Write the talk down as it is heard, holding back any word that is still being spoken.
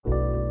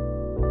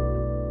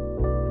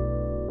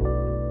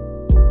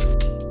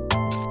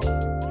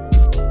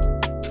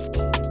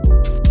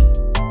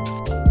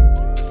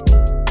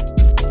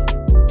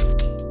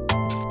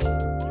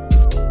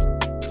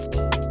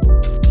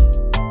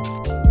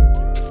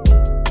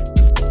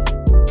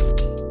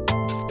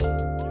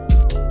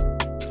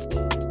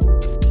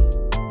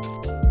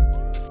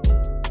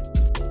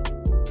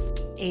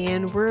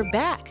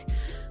back.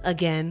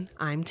 Again,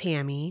 I'm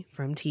Tammy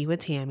from Tea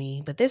with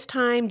Tammy, but this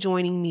time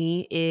joining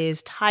me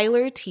is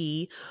Tyler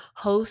T,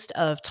 host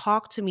of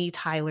Talk to Me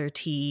Tyler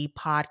T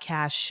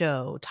podcast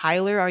show.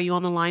 Tyler, are you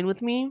on the line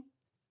with me?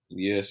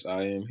 Yes,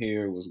 I am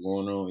here. What's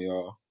going on,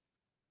 y'all?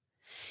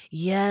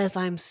 Yes,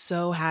 I'm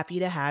so happy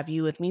to have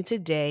you with me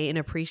today and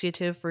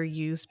appreciative for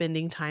you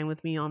spending time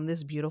with me on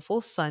this beautiful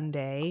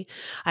Sunday.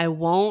 I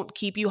won't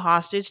keep you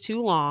hostage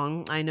too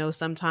long. I know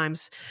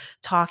sometimes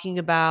talking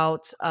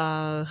about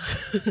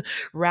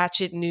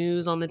ratchet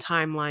news on the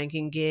timeline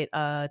can get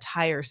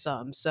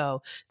tiresome.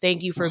 So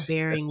thank you for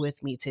bearing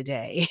with me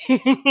today. Yeah,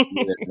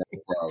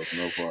 no problem.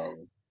 No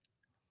problem.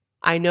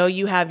 I know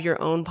you have your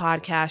own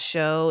podcast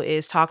show.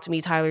 Is Talk to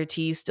Me Tyler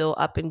T still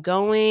up and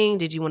going?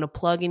 Did you want to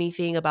plug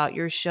anything about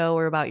your show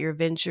or about your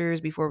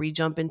ventures before we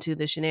jump into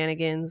the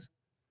shenanigans?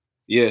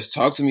 Yes,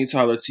 Talk to Me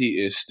Tyler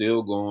T is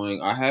still going.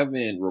 I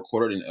haven't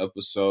recorded an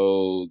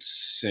episode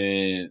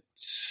since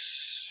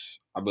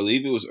I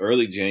believe it was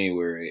early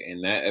January,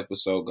 and that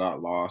episode got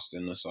lost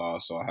in the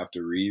sauce, so I have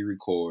to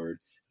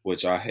re-record,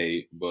 which I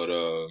hate. But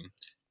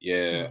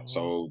yeah, Oh.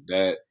 so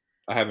that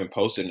I haven't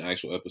posted an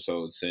actual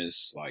episode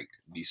since like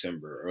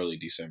December, early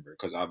December,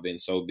 because I've been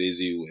so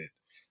busy with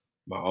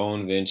my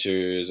own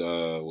ventures,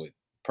 with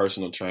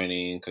personal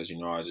training, because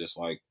I just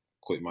like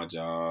quit my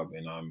job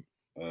and I'm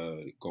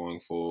going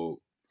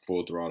full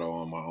throttle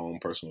on my own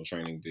personal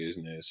training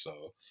business.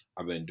 So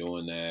I've been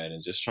doing that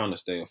and just trying to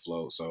stay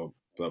afloat. So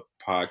the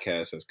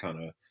podcast has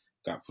kind of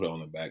got put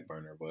on the back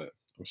burner, but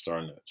I'm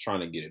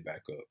trying to get it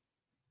back up.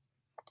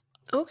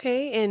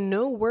 Okay, and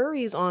no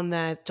worries on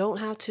that. Don't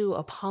have to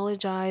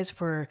apologize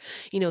for,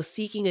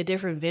 seeking a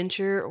different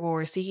venture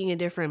or seeking a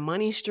different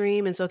money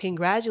stream. And so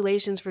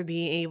congratulations for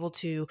being able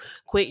to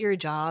quit your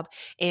job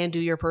and do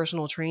your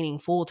personal training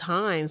full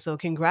time. So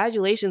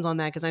congratulations on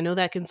that because I know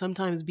that can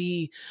sometimes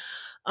be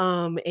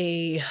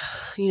a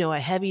a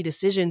heavy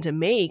decision to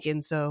make,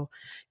 and so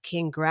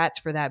congrats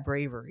for that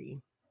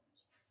bravery.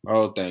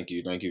 Oh, thank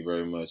you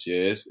very much.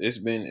 Yeah, it's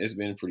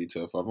been pretty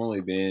tough. I've only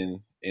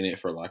been in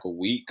it for like a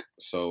week,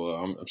 so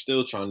I'm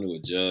still trying to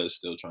adjust,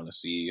 still trying to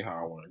see how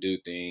I want to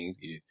do things,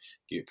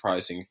 get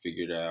pricing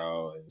figured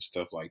out and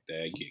stuff like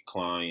that, get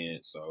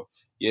clients. So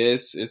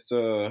yes, it's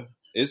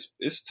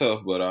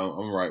tough, but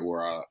I'm right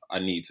where I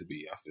need to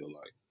be. I feel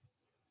like.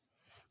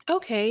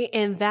 Okay,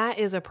 and that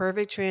is a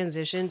perfect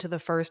transition to the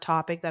first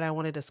topic that I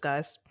want to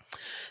discuss.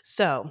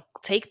 So,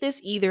 take this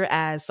either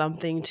as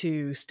something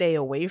to stay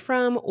away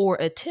from or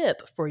a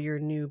tip for your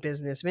new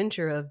business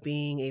venture of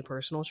being a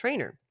personal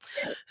trainer.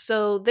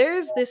 So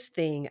there's this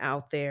thing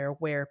out there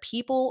where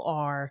people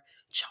are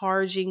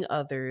charging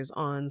others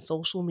on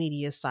social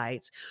media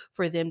sites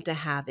for them to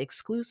have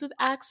exclusive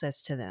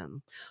access to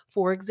them.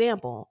 For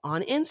example,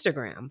 on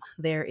Instagram,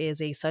 there is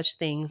a such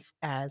thing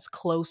as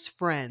close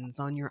friends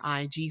on your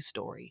IG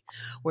story,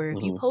 where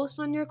if you Hmm.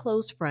 post on your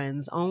close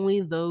friends, only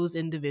those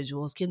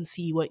individuals can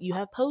see what you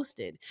have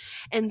posted.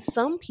 And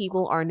some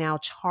people are now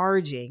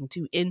charging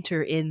to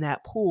enter in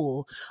that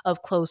pool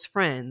of close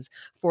friends.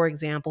 For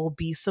example,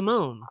 B.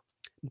 Simone.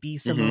 B. Hmm.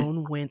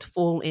 Simone went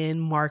full in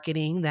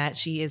marketing that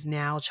she is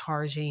now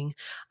charging,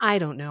 I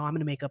don't know, I'm going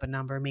to make up a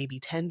number, maybe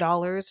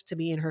 $10 to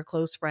be in her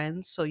close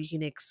friends. So you can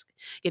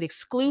get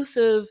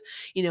exclusive,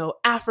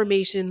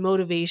 affirmation,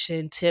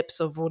 motivation, tips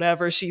of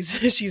whatever she's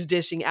she's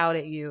dishing out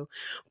at you.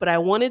 But I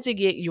wanted to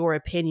get your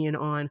opinion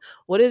on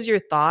what is your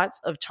thoughts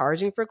of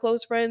charging for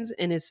close friends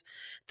and is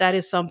that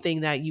is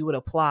something that you would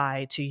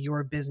apply to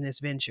your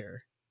business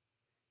venture.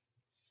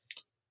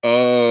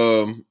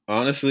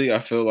 Honestly, I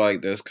feel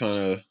like that's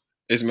kind of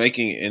it's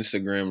making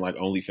Instagram like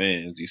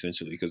OnlyFans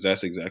essentially because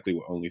that's exactly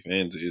what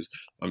OnlyFans is.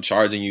 I'm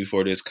charging you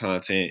for this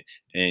content,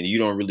 and you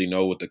don't really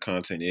know what the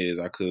content is.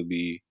 I could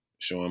be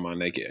showing my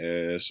naked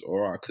ass,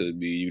 or I could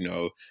be,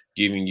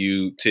 giving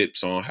you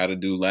tips on how to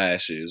do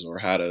lashes, or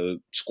how to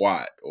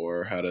squat,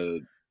 or how to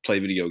play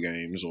video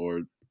games, or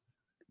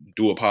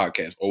do a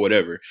podcast, or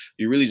whatever.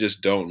 You really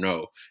just don't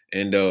know,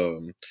 and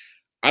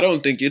I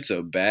don't think it's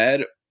a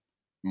bad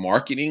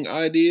marketing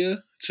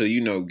idea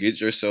to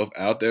get yourself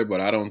out there, but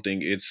I don't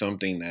think it's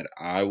something that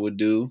I would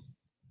do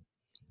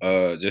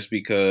just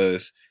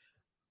because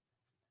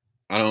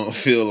I don't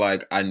feel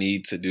like I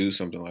need to do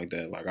something like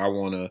that. Like I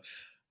want to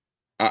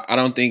I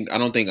don't think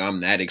I'm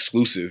that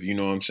exclusive, you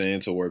know what I'm saying,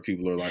 to where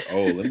people are like,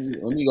 "Oh, let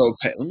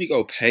me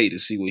go pay to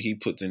see what he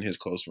puts in his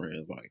close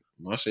friends." Like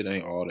my shit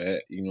ain't all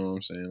that, you know what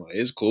I'm saying? Like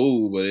it's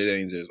cool, but it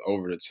ain't just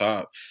over the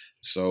top.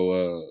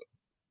 So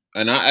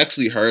and I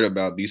actually heard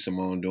about B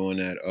Simone doing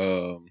that.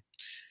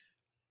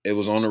 It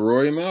was on the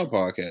Rory Mal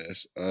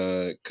podcast.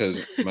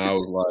 Cause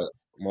Mal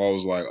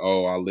was like,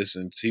 oh, I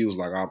listened. He was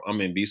like, I'm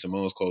in B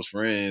Simone's close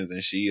friends,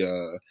 and she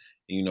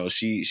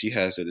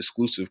has an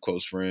exclusive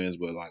close friends,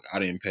 but like I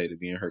didn't pay to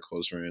be in her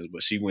close friends.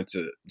 But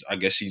I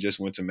guess she just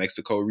went to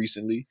Mexico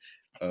recently,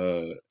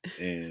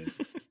 and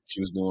she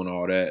was doing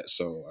all that.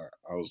 So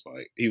I was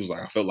like, he was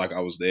like, I felt like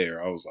I was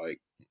there. I was like,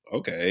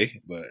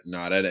 okay, but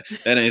nah, that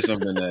ain't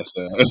something that's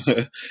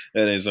that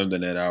ain't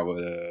something that I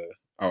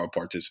would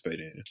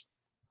participate in.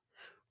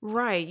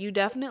 Right. You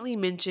definitely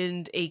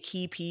mentioned a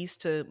key piece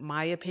to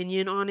my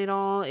opinion on it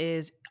all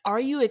is, are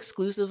you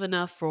exclusive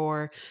enough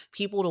for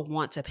people to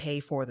want to pay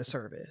for the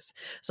service?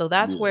 So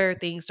that's Yeah, where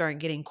things start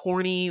getting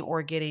corny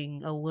or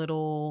getting a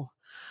little,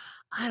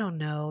 I don't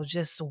know,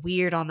 just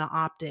weird on the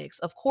optics.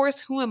 Of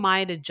course, who am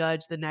I to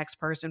judge the next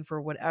person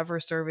for whatever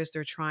service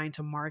they're trying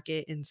to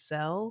market and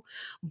sell?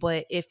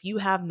 But if you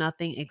have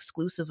nothing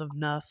exclusive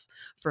enough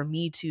for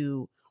me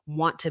to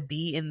want to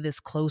be in this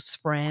close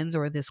friends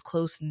or this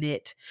close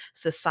knit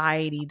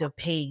society to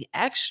paying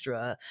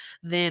extra,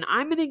 then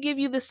I'm going to give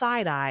you the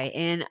side eye.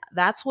 And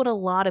that's what a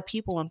lot of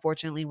people,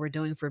 unfortunately, were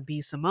doing for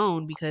B.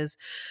 Simone, because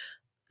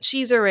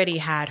she's already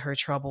had her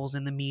troubles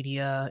in the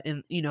media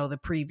in, the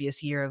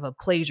previous year of a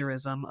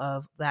plagiarism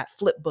of that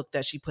flip book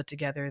that she put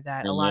together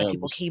that a and lot of that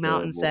people was came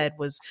out and horrible. said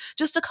was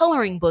just a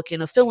coloring book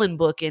and a fill-in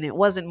book, and it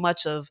wasn't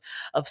much of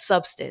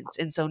substance.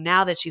 And so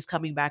now that she's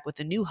coming back with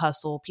a new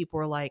hustle, people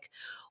are like,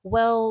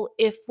 well,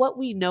 if what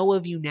we know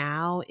of you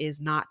now is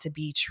not to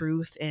be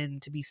truth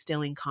and to be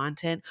stealing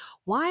content,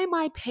 why am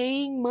I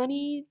paying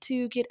money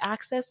to get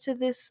access to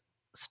this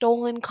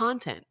stolen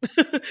content?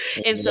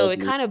 And so it Exactly.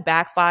 kind of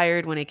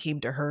backfired when it came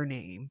to her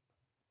name.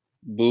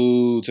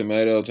 Boo,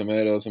 tomato,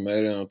 tomato,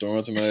 tomato. I'm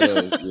throwing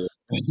tomatoes. Yeah,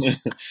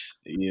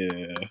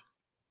 yeah.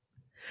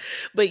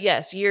 But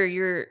yes,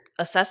 your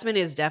assessment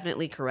is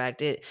definitely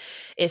correct. It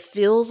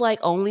feels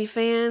like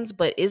OnlyFans,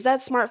 but is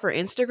that smart for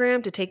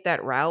Instagram to take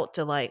that route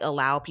to like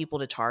allow people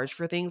to charge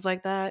for things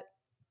like that?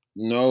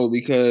 No,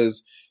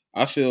 because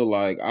I feel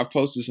like I've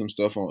posted some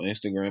stuff on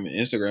Instagram, and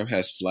Instagram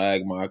has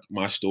flagged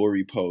my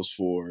story posts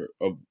for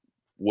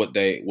what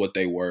they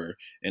were,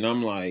 and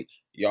I'm like,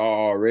 y'all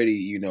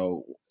already,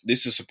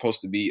 this is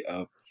supposed to be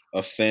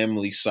a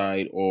family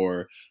site,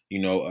 or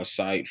a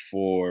site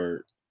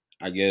for,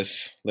 I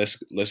guess,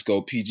 let's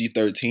go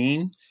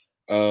PG-13.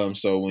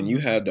 So when you Mhm.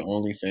 have the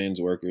OnlyFans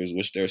workers,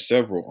 which there's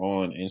several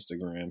on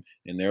Instagram,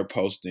 and they're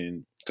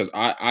posting, because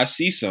I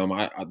see some,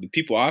 the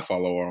people I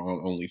follow are on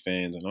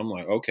OnlyFans, and I'm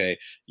like, okay,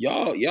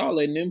 y'all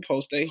letting them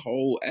post they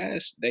whole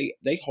ass on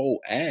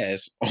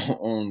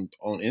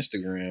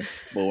Instagram,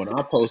 but when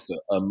I post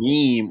a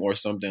meme or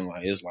something,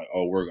 like, it's like,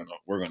 oh, we're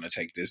gonna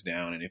take this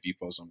down, and if you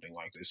post something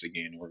like this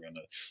again, we're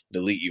gonna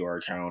delete your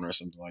account or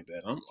something like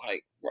that. I'm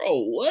like,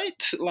 bro, what?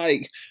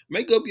 Like,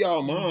 make up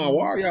y'all mind. Why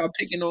Mhm. are y'all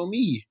picking on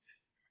me?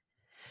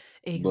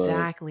 But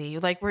Exactly.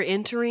 Like we're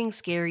entering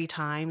scary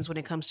times when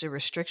it comes to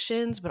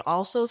restrictions, but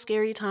also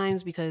scary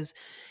times because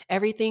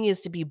everything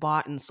is to be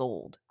bought and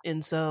sold.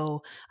 And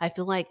so I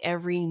feel like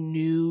every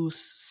new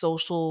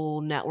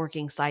social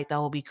networking site that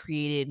will be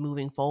created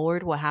moving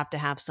forward will have to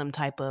have some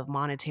type of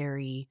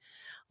monetary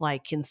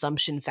like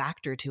consumption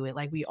factor to it.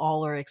 Like we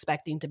all are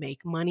expecting to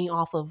make money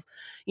off of,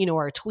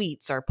 our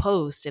tweets, our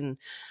posts. And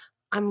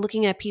I'm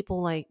looking at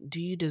people like, do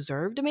you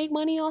deserve to make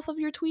money off of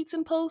your tweets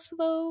and posts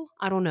though?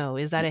 I don't know.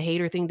 Is that a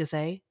hater thing to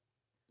say?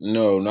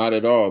 no, not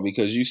at all.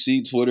 Because you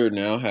see, Twitter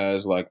now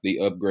has like the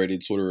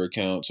upgraded Twitter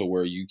account to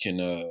where you can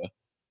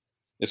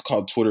it's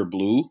called Twitter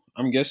Blue,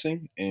 I'm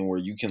guessing, and where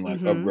you can like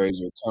Mhm. upgrade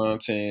your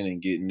content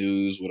and get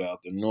news without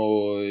the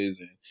noise,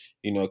 and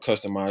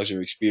customize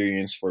your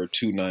experience for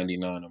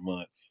 $2.99 a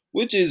month,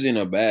 which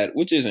isn't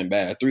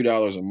bad,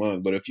 $3 a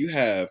month. But if you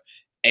have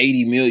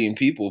 80 million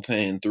people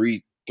paying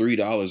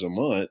 $3 a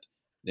month,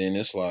 then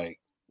it's like,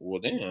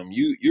 well, damn,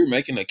 you're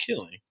making a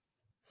killing.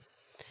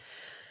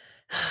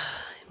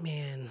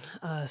 Man,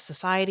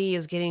 society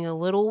is getting a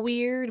little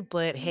weird,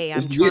 but hey,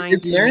 I'm trying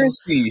It's to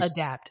nasty.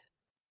 adapt.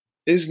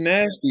 It's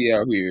nasty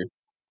out here.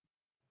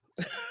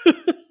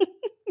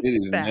 It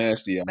is Facts,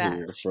 nasty out facts.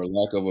 here, for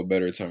lack of a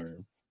better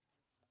term.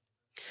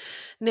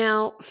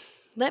 Now,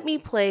 let me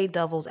play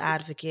devil's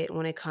advocate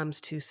when it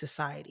comes to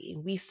society.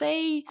 We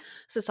say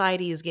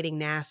society is getting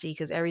nasty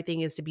because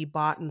everything is to be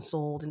bought and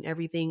sold and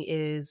everything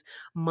is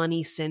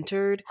money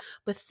centered.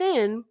 But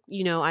then,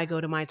 I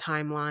go to my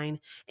timeline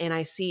and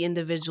I see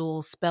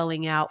individuals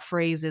spelling out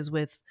phrases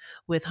with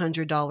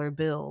 $100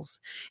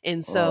 bills. And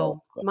Oh,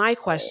 so, my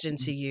question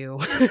to you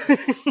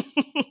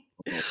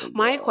oh my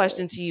My god.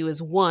 question to you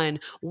is, one,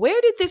 where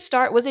did this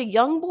start? Was it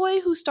Young Boy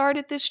who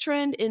started this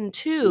trend? And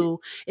two,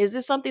 is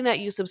this something that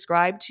you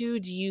subscribe to?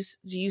 Do you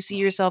see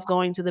yourself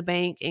going to the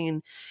bank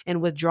and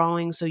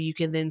withdrawing so you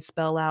can then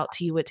spell out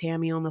tea with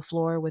Tammy on the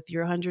floor with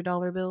your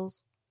 $100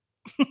 bills?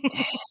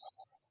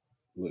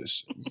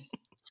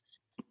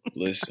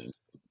 Listen,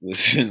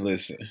 listen,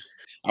 listen.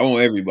 I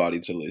want everybody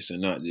to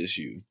listen, not just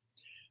you.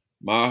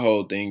 My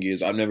whole thing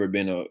is, I've never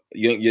been a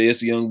young.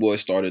 Yes, Young Boy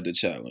started the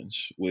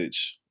challenge,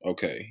 which,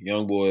 okay,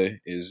 Young Boy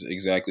is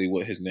exactly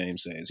what his name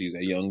says. He's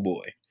a young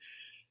boy.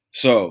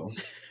 So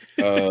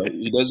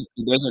he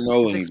doesn't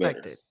know It's any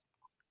better. expected.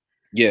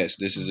 Yes,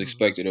 this is Hmm.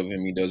 expected of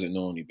him. He doesn't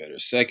know any better.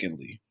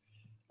 Secondly,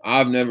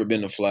 I've never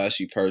been a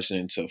flashy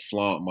person to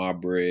flaunt my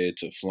bread,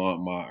 to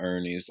flaunt my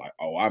earnings. Like,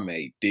 oh, I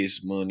made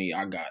this money.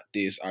 I got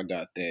this. I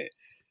got that.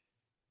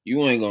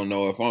 You ain't gonna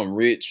know if I'm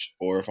rich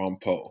or if I'm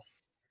poor.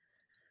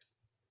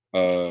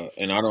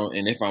 And I don't.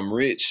 And if I'm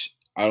rich,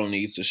 I don't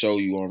need to show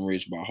you I'm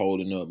rich by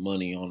holding up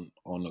money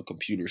on a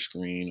computer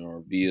screen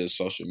or via a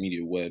social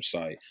media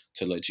website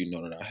to let you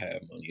know that I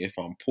have money. If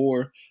I'm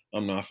poor,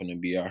 I'm not gonna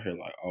be out here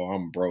like, oh,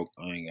 I'm broke,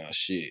 I ain't got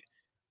shit.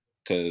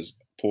 Because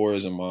poor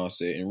is a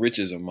mindset and rich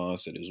is a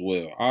mindset as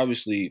well.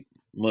 Obviously,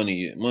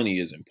 money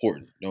is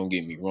important. Don't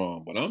get me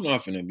wrong, but I'm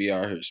not gonna be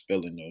out here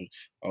spelling those.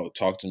 Oh,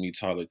 talk to me,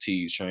 Tyler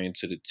T, train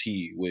to the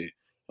T with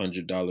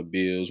 $100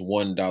 bills,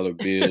 $1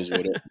 bills,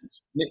 whatever.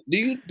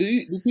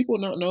 Do people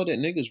not know that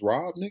niggas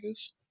rob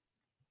niggas?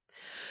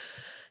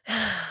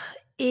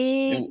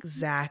 And,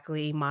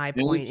 Exactly my and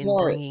point in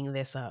bringing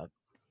this up.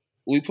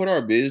 we put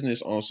our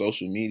business on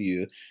social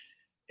media,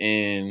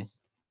 and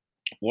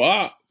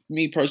well,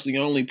 me personally,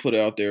 I only put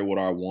out there what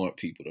I want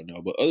people to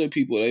know. But other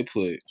people, they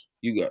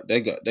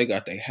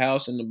got their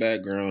house in the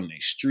background,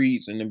 their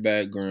streets in the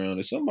background.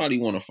 If somebody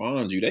want to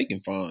find you, they can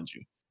find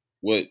you.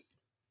 What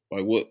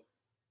like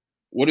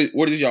what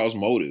is y'all's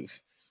motive?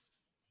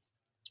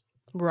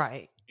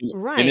 Right.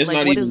 And Right. it's Like,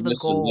 not what even is the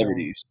just goal?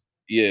 celebrities.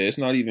 Yeah, it's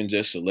not even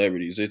just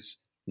celebrities. It's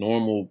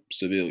normal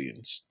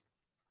civilians.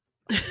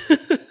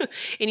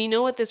 And you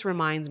know what this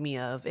reminds me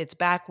of? It's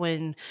back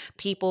when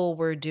people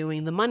were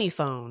doing the money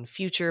phone.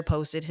 Future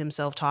posted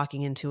himself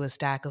talking into a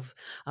stack of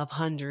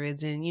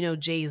hundreds,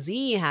 and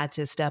Jay-Z had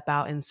to step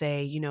out and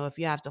say, if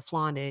you have to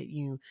flaunt it,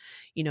 you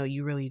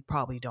really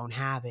probably don't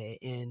have it.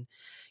 And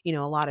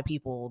a lot of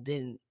people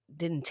didn't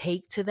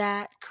take to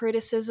that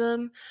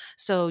criticism.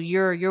 So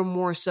you're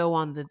more so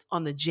on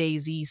the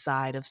Jay-Z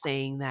side of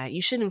saying that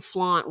you shouldn't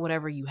flaunt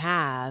whatever you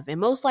have. And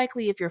most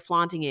likely if you're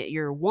flaunting it,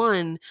 you're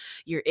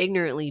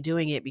ignorantly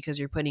doing it because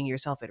you're putting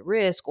yourself at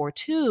risk, or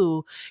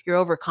two,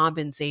 you're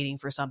overcompensating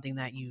for something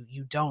that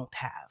you don't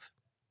have.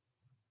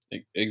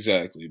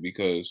 Exactly,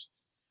 because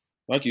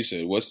like you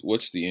said,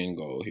 what's the end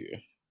goal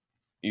here?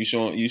 You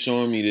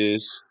showing me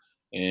this,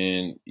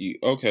 and you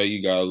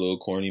got a little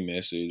corny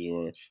message,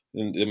 or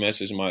the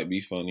message might be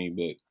funny,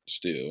 but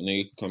still,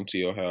 nigga could come to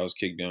your house,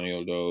 kick down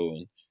your door,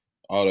 and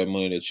all that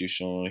money that you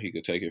showing, he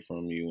could take it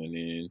from you, and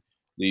then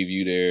leave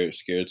you there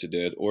scared to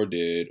death, or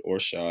dead, or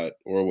shot,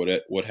 or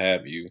what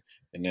have you.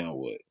 And now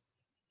what?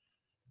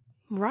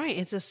 Right.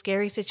 It's a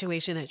scary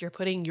situation that you're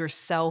putting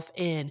yourself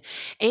in.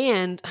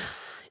 And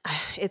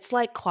it's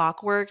like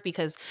clockwork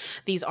because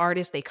these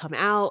artists, they come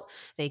out,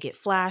 they get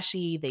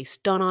flashy, they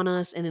stun on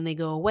us, and then they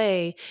go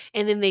away.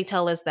 And then they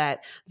tell us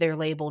that their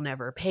label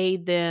never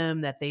paid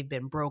them, that they've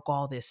been broke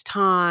all this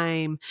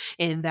time,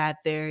 and that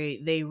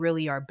they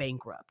really are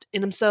bankrupt.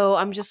 And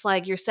I'm just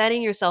like, you're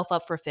setting yourself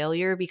up for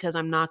failure, because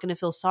I'm not going to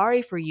feel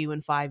sorry for you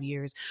in 5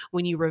 years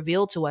when you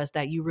reveal to us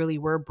that you really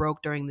were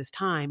broke during this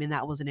time, and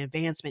that was an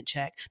advancement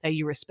check that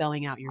you were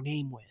spelling out your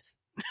name with.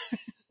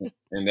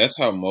 And that's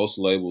how most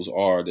labels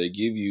are. They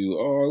give you,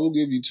 oh, we'll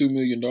give you $2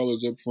 million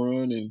up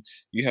front, and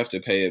you have to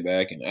pay it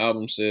back in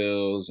album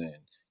sales and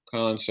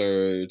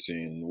concerts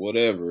and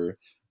whatever.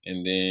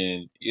 And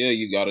then, yeah,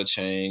 you got a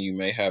chain, you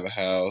may have a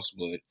house,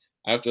 but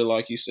after,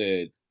 like you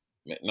said,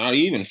 not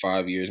even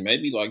 5 years,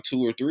 maybe like 2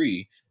 or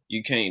 3,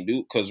 you can't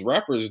do, because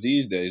rappers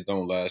these days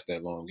don't last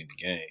that long in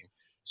the game.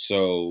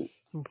 So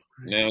Right.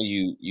 now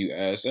you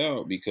ass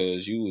out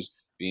because you was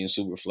being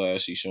super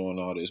flashy, showing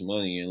all this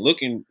money, and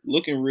looking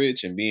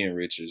rich and being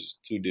rich is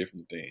two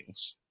different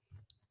things.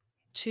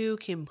 Two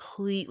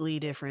completely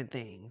different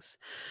things.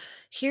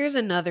 Here's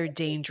another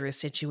dangerous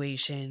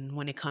situation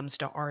when it comes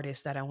to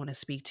artists that I want to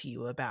speak to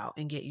you about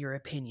and get your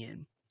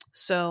opinion.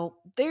 So,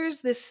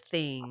 there's this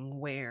thing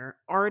where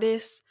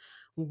artists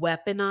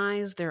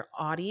weaponize their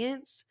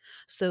audience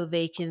so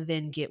they can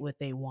then get what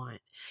they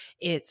want.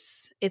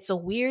 It's a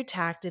weird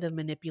tactic of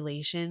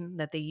manipulation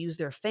that they use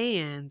their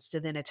fans to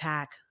then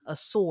attack a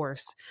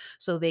source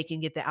so they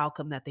can get the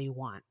outcome that they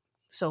want.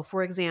 So,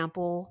 for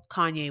example,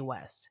 Kanye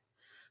West.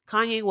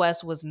 Kanye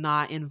West was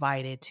not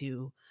invited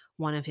to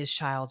one of his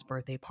child's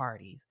birthday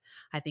parties.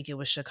 I think it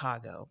was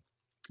Chicago.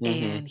 Hmm.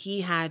 And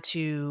he had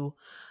to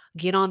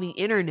get on the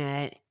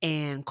internet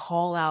and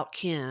call out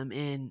Kim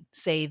and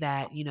say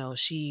that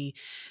she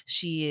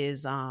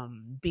is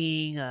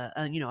being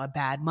a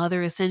bad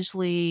mother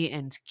essentially,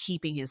 and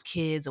keeping his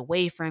kids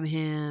away from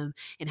him,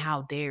 and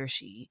how dare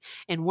she.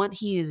 And what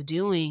he is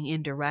doing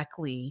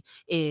indirectly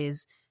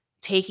is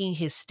taking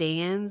his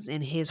stands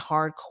and his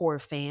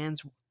hardcore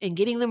fans and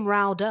getting them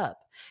riled up.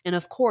 And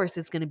of course,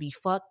 it's going to be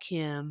fuck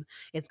Kim.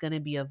 It's going to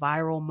be a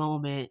viral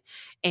moment,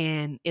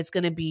 and it's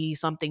going to be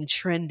something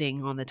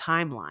trending on the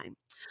timeline.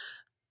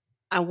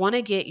 I want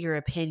to get your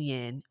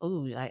opinion.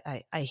 Oh,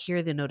 I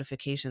hear the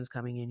notifications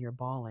coming in. You're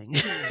bawling.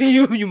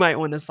 You might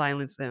want to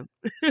silence them.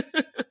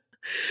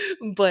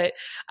 But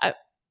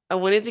I I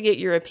wanted to get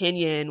your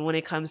opinion when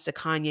it comes to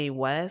Kanye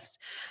West.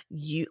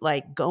 You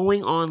like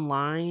going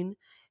online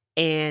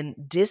and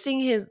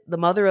dissing the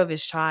mother of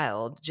his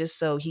child just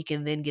so he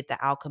can then get the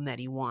outcome that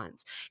he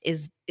wants.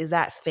 Is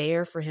that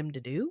fair for him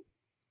to do?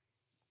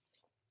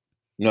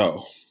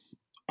 No,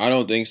 I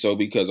don't think so,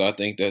 because I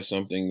think that's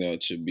something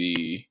that should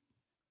be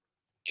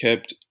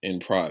kept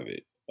in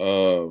private.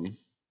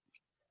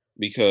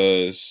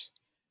 Because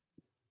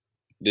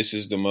this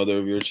is the mother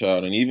of your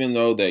child, and even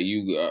though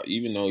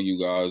you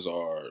guys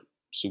are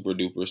super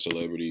duper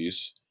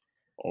celebrities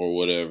or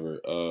whatever,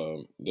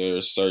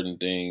 there's certain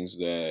things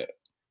that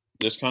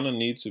just kind of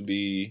need to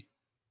be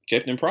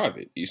kept in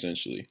private,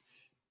 essentially.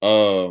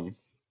 Um,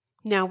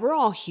 Now, we're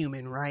all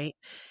human, right?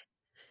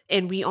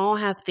 And we all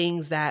have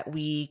things that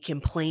we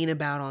complain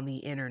about on the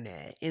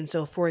internet. And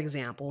so, for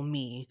example,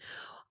 me,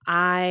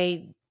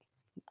 I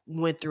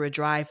went through a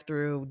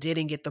drive-through,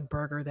 didn't get the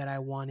burger that I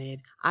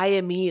wanted. I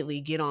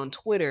immediately get on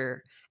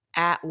Twitter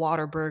at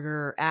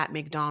Whataburger, at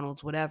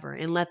McDonald's, whatever,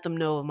 and let them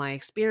know of my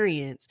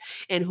experience.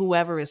 And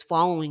whoever is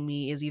following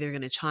me is either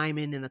going to chime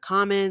in the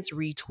comments,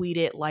 retweet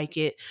it, like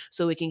it,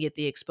 so it can get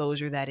the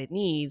exposure that it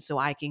needs so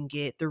I can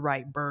get the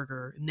right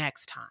burger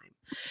next time.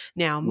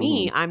 Now, mhm.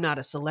 me, I'm not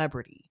a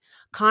celebrity.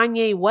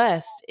 Kanye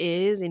West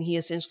is, and he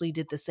essentially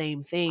did the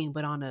same thing,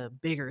 but on a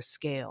bigger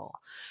scale.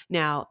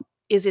 Now,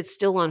 is it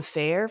still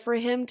unfair for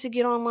him to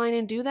get online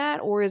and do that?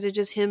 Or is it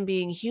just him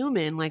being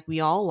human, like we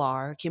all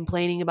are,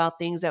 complaining about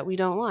things that we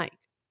don't like?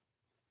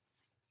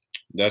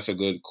 That's a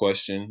good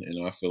question,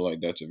 and I feel like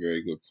that's a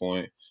very good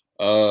point.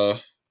 Uh,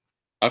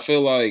 I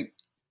feel like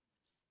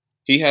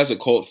he has a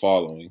cult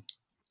following,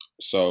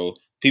 so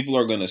people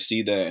are gonna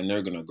see that and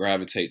they're gonna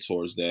gravitate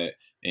towards that.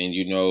 And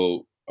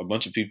a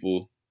bunch of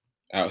people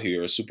out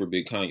here are super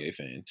big Kanye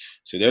fans,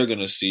 so they're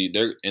gonna see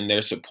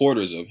they're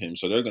supporters of him.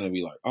 So they're gonna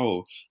be like,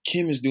 "Oh,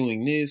 Kim is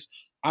doing this.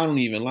 I don't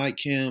even like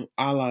Kim.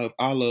 I love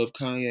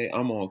Kanye.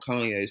 I'm on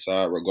Kanye's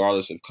side,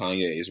 regardless if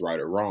Kanye is right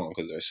or wrong,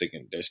 because they're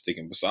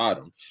sticking beside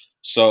him."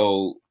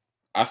 So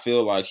I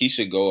feel like he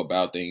should go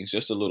about things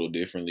just a little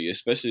differently,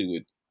 especially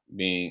with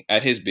being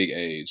at his big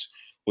age,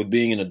 with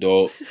being an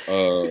adult.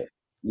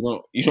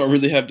 You don't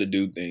really have to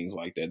do things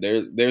like that.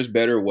 There's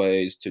better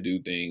ways to do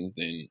things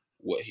than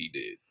what he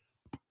did,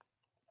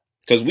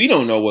 because we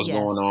don't know what's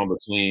going Yes. on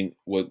between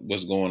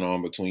what's going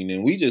on between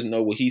them. We just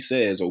know what he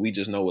says, or we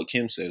just know what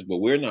Kim says, but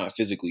we're not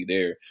physically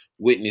there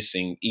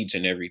witnessing each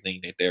and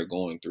everything that they're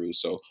going through.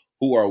 So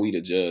who are we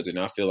to judge? And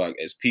I feel like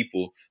as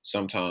people,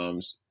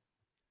 sometimes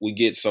we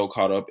get so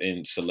caught up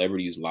in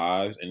celebrities'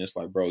 lives, and it's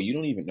like, bro, you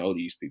don't even know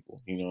these people.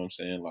 You know what I'm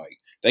saying? Like,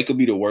 they could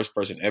be the worst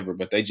person ever,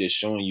 but they just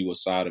showing you a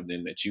side of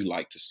them that you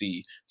like to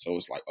see. So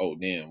it's like, oh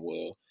damn,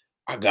 well,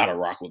 I gotta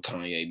rock with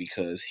Kanye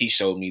because he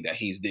showed me that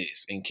he's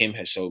this, and Kim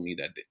has showed me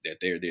that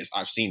they're this.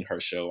 I've seen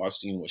her show, I've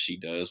seen what she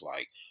does.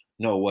 Like,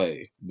 no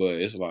way. But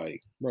it's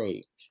like, bro,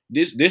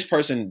 this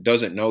person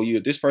doesn't know you.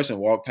 If this person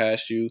walked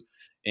past you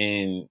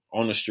and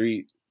on the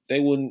street, they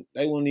wouldn't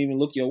even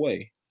look your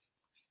way.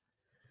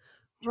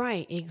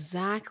 Right,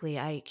 exactly.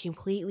 I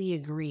completely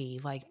agree.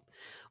 Like,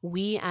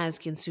 we as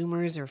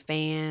consumers or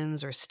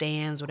fans or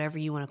stans, whatever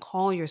you want to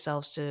call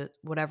yourselves to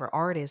whatever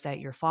artist that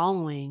you're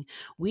following,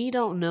 we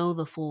don't know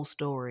the full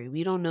story.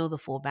 We don't know the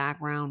full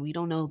background. We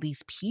don't know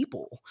these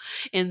people.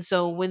 And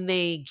so when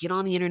they get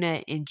on the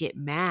internet and get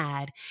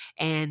mad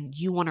and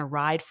you want to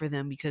ride for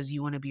them because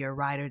you want to be a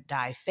ride or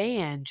die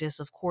fan, just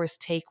of course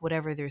take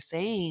whatever they're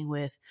saying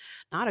with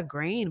not a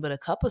grain, but a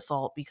cup of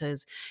salt,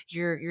 because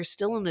you're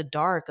still in the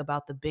dark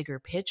about the bigger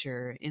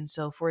picture. And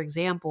so, for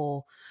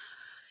example,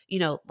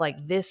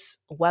 like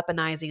this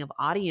weaponizing of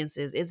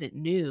audiences isn't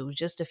new.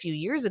 Just a few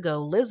years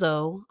ago,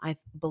 Lizzo, I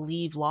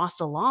believe, lost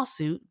a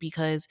lawsuit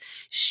because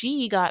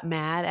she got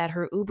mad at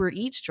her Uber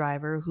Eats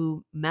driver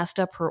who messed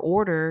up her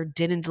order,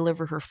 didn't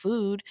deliver her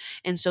food.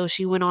 And so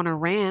she went on a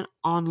rant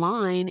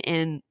online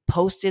and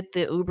posted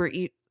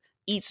the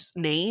Eats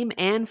name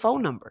and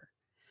phone number,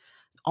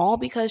 all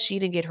because she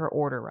didn't get her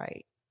order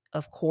right.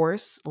 Of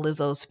course,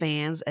 Lizzo's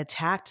fans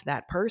attacked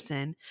that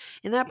person,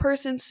 and that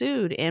person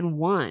sued and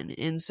won.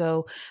 And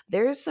so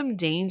there's some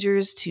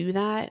dangers to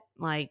that.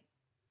 Like,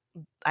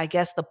 I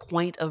guess the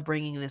point of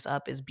bringing this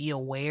up is be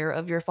aware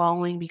of your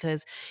following,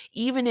 because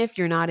even if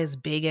you're not as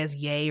big as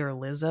Ye or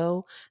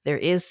Lizzo, there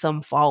is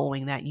some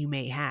following that you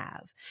may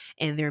have,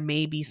 and there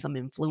may be some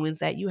influence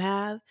that you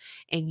have,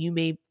 and you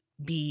may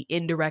be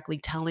indirectly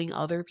telling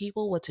other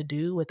people what to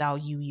do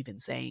without you even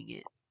saying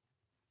it.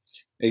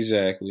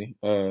 Exactly.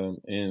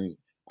 And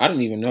I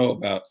didn't even know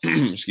about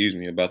excuse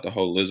me, about the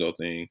whole Lizzo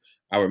thing.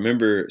 I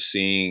remember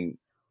seeing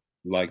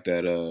like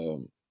that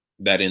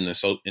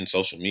in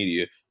social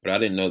media, but I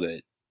didn't know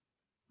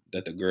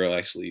that the girl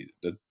actually,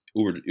 the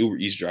Uber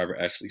Eats driver,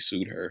 actually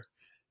sued her.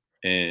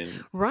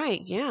 And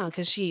Right, yeah,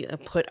 because she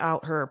put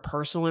out her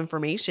personal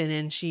information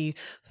and she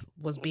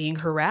was being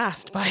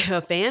harassed by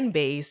a fan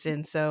base.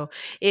 And so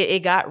it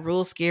got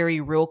real scary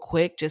real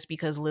quick just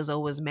because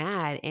Lizzo was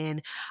mad.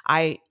 And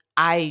I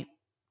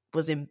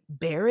was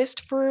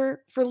embarrassed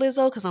for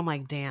Lizzo, because I'm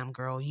like, damn,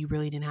 girl, you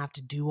really didn't have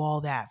to do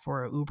all that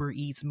for a Uber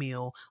Eats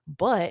meal.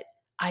 But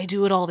I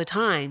do it all the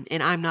time,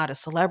 and I'm not a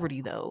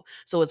celebrity though,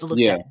 so it's looked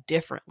yeah, at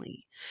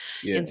differently.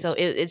 And so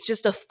yes, it's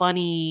just a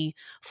funny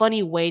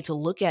way to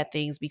look at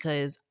things,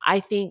 because I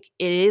think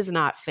it is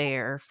not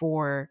fair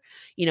for,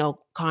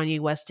 Kanye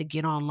West to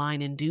get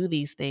online and do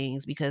these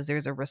things, because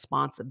there's a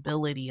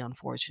responsibility,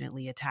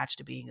 unfortunately, attached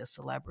to being a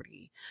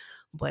celebrity.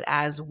 But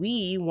as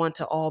we want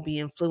to all be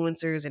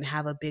influencers and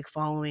have a big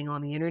following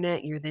on the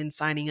internet, you're then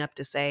signing up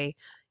to say,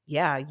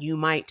 yeah, you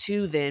might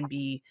too then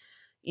be,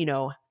 you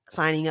know,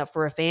 signing up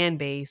for a fan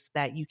base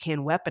that you can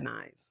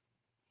weaponize.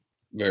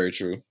 Very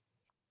true.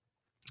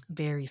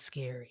 Very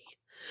scary.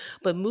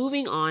 But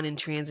moving on and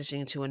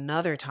transitioning to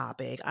another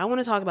topic, I want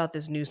to talk about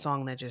this new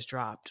song that just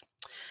dropped.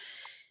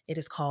 It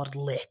is called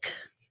Lick.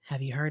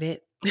 Have you heard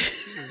it?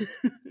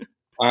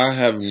 I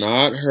have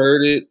not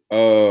heard it,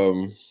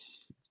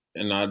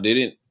 and I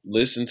didn't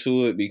listen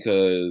to it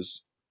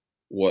because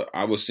what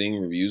I was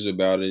seeing reviews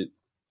about it,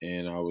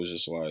 and I was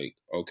just like,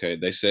 okay,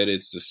 they said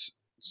it's just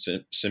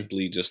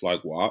simply just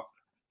like WAP.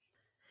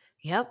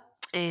 Yep.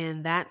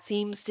 And that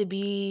seems to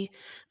be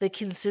the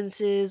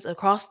consensus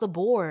across the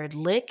board.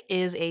 Lick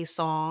is a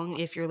song,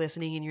 if you're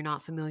listening and you're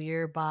not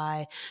familiar,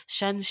 by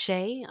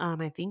Shanshea.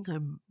 I think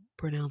I'm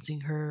pronouncing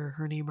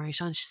her name right,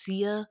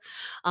 Shanshia.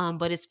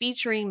 But it's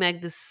featuring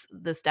Meg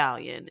the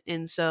Stallion.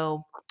 And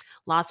so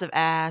lots of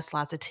ass,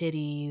 lots of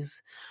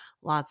titties,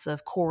 lots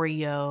of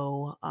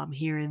choreo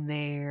here and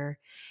there.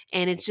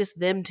 And it's just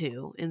them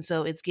two. And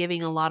so it's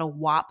giving a lot of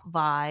WAP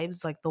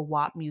vibes, like the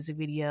WAP music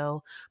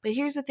video. But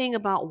here's the thing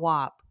about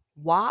WAP.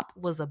 WAP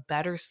was a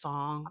better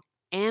song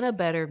and a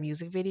better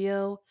music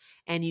video,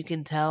 and you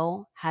can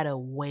tell had a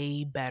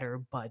way better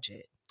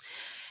budget.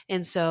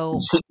 And so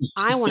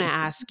I want to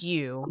ask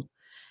you,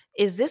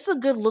 is this a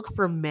good look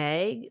for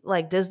Meg?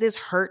 Like, does this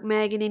hurt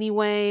Meg in any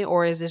way,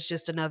 or is this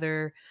just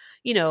another,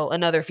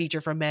 another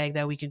feature from Meg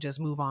that we can just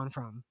move on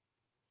from?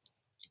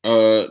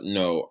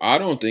 No, I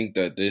don't think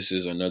that this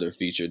is another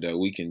feature that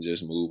we can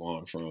just move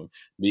on from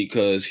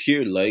because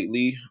here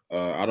lately,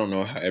 I don't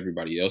know how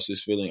everybody else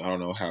is feeling. I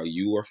don't know how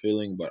you are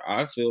feeling, but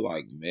I feel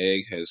like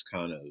Meg has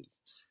kind of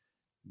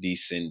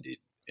descended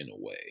in a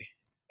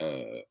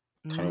way.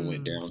 Kind of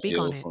went Speak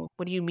on downhill it.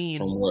 What do you mean?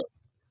 from what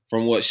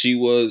from what she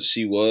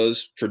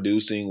was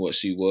producing, what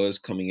she was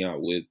coming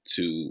out with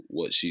to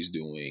what she's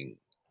doing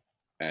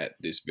at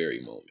this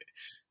very moment.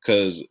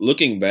 Because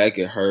looking back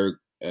at her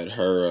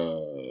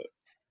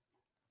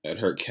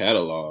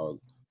catalog,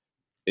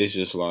 it's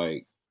just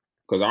like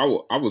because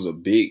I was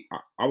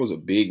a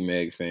big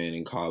Meg fan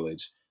in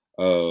college,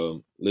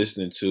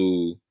 listening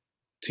to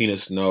Tina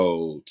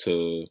Snow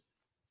to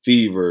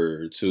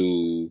Fever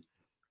to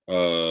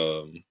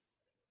um,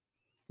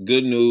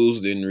 Good News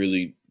didn't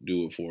really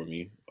do it for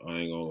me.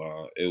 I ain't gonna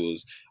lie.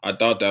 I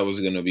thought that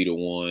was gonna be the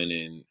one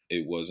and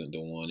it wasn't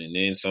the one. And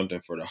then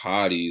Something for the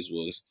Hotties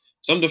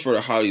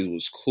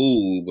was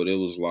cool, but it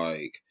was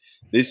like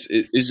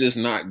it's just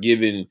not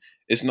giving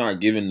it's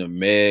not giving the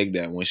Meg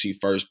that when she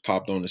first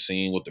popped on the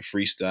scene with the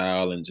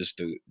freestyle and just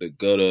the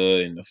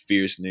gutter and the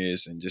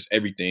fierceness and just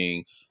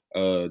everything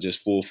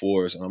just full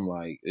force. And I'm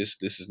like, this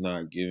is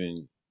not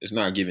giving it's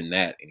not giving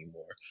that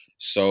anymore.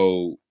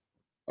 So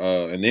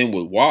and then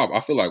with WAP, I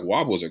feel like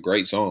WAP was a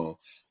great song,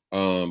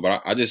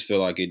 but I just feel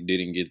like it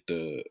didn't get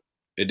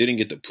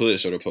the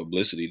push or the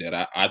publicity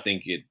that I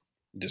think it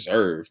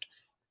deserved,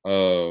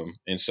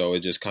 and so it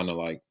just kind of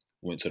like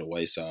went to the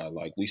wayside.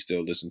 Like we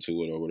still listen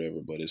to it or whatever,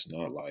 but it's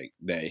not like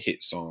that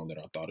hit song that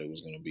I thought it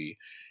was gonna be.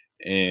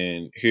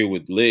 And here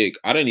with Lick,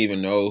 I didn't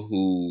even know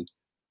who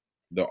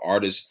the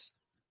artist.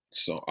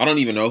 So I don't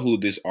even know who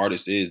this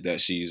artist is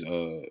that she's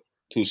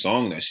whose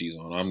song that she's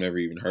on. I've never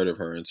even heard of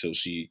her until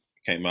she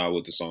came out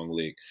with the song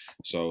Lick.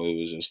 So it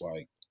was just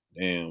like,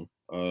 damn.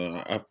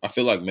 I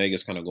feel like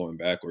Mega's kind of going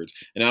backwards,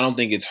 and I don't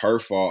think it's her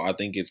fault. I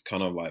think it's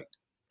kind of like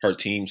her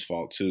team's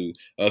fault too,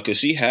 because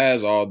she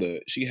has all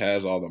the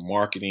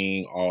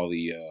marketing, all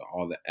the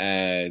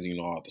ads,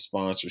 all the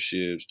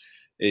sponsorships.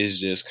 It's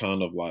just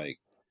kind of like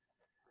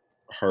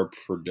her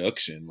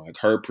production, like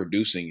her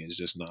producing, is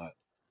just not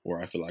where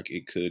I feel like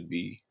it could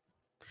be.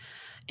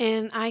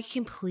 And I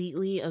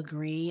completely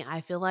agree.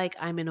 I feel like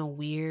I'm in a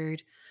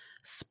weird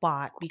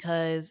spot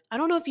because I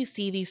don't know if you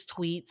see these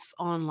tweets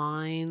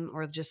online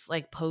or just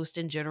like posts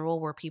in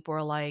general where people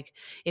are like,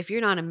 if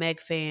you're not a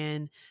Meg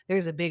fan,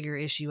 there's a bigger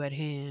issue at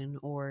hand.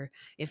 Or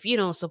if you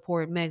don't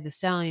support Meg the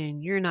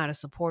Stallion, you're not a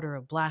supporter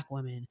of Black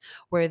women,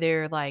 where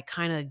they're like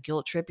kind of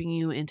guilt tripping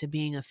you into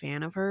being a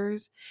fan of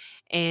hers.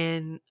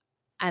 And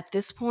at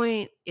this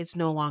point, it's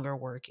no longer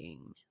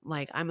working.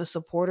 Like, I'm a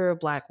supporter of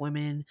Black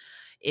women.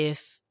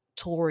 If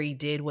Tory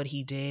did what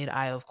he did,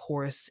 I of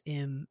course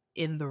am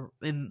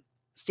in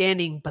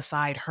standing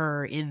beside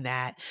her in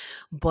that.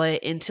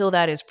 But until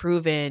that is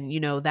proven,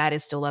 that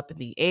is still up in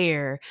the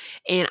air.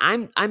 And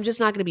I'm just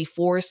not going to be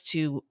forced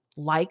to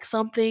like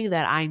something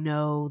that I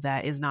know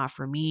that is not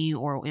for me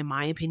or in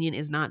my opinion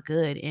is not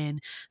good.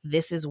 And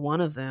this is one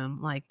of them.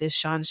 Like this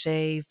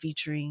Shanshea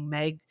featuring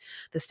Meg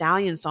the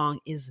Stallion song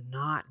is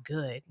not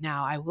good.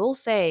 Now I will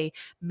say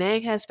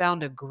Meg has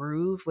found a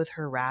groove with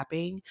her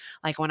rapping.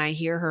 Like when I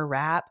hear her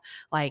rap,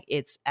 like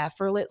it's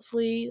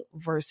effortlessly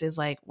versus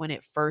like when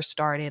it first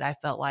started, I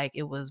felt like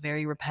it was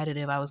very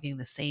repetitive. I was getting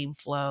the same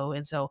flow.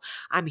 And so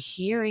I'm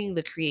hearing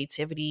the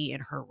creativity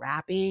in her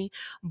rapping,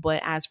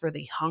 but as for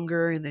the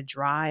hunger and the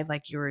drive drive,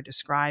 like you were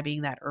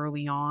describing, that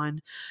early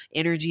on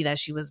energy that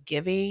she was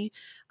giving,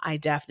 I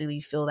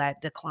definitely feel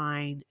that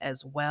decline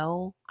as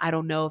well. I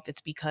don't know if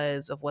it's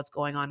because of what's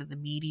going on in the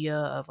media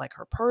of like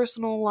her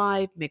personal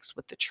life mixed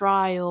with the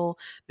trial,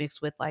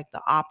 mixed with like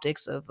the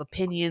optics of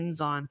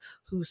opinions on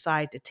whose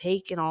side to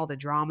take and all the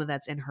drama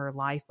that's in her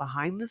life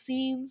behind the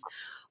scenes.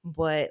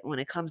 But when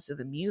it comes to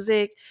the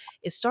music,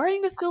 it's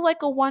starting to feel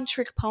like a one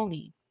trick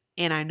pony.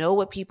 And I know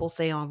what people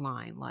say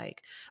online,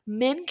 like,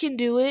 men can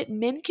do it.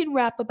 Men can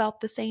rap about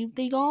the same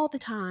thing all the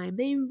time.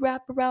 They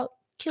rap about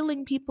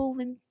killing people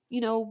and,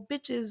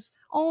 bitches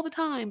all the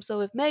time. So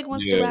if Meg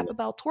wants to Yeah. rap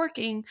about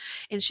twerking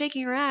and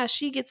shaking her ass,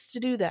 she gets to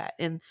do that.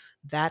 And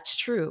that's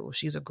true.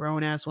 She's a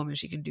grown ass woman.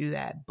 She can do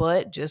that.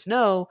 But just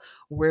know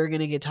we're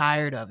going to get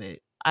tired of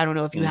it. I don't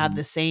know if you have Mhm.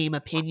 the same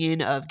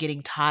opinion of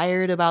getting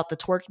tired about the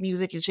twerk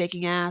music and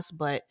shaking ass,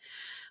 but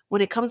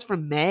when it comes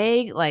from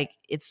Meg, like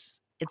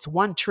it's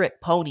one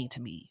trick pony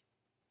to me.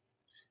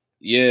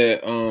 Yeah,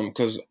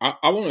 because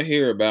I want to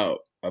hear about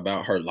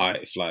her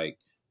life, like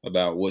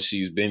about what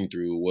she's been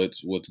through,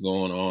 what's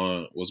going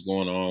on with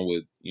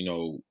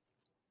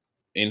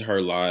in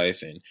her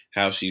life, and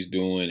how she's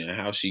doing, and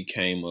how she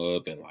came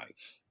up, and like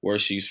where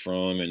she's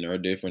from, and her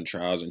different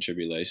trials and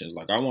tribulations.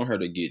 Like I want her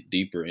to get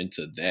deeper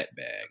into that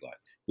bag. Like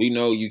we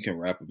know you can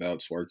rap about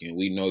twerking.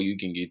 We know you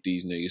can get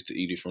these niggas to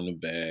eat it from the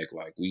bag.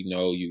 Like we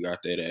know you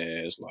got that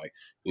ass. Like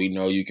we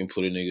know you can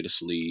put a nigga to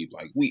sleep.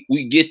 Like we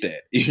get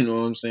that. You know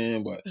what I'm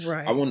saying? But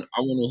Right.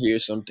 I want to hear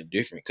something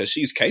different because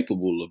she's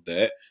capable of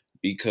that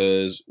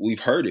because we've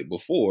heard it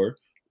before.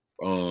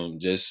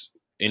 Just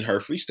in her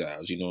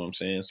freestyles, you know what I'm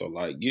saying? So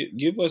like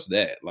give us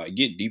that. Like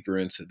get deeper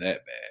into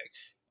that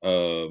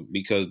bag.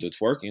 Because the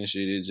twerking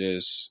shit is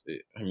just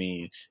I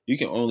mean, you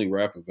can only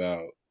rap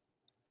about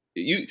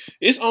you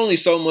it's only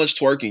so much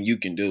twerking you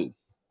can do.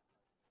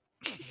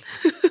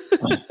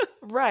 I,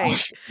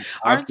 Right.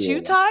 I Aren't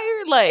you feel like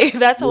tired? Like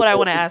that's what I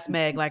want to yeah, ask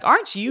Meg. Like,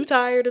 aren't you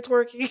tired of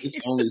twerking? it's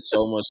only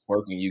so much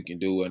twerking you can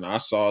do. And I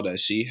saw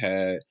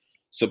that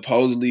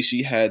supposedly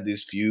she had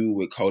this feud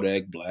with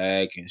Kodak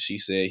Black, and she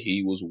said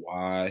he was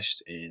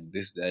washed and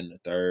this, that, and the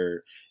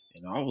third.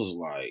 And I was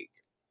like,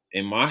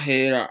 in my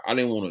head, I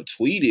didn't want to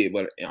tweet it,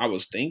 but I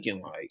was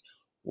thinking like,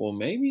 well,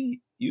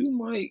 maybe you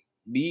might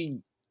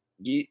be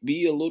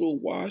a little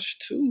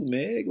washed too,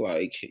 Meg.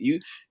 Like you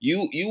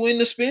in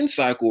the spin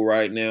cycle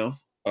right now.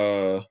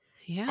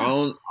 Yeah. I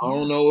don't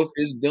Yeah. know if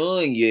it's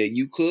done yet.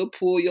 You could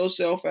pull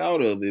yourself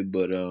out of it,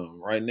 but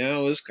right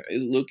now it's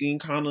looking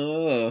kind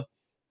of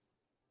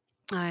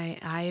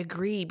I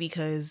agree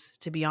because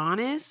to be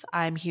honest,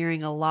 I'm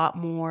hearing a lot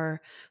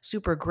more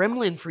Super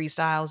Gremlin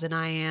freestyles than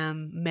I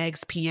am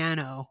Meg's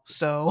piano.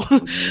 So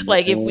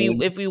like if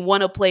we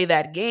want to play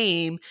that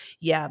game,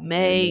 yeah,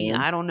 Meg, mhm.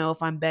 I don't know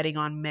if I'm betting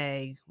on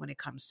Meg when it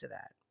comes to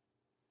that.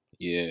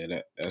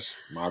 Yeah, that's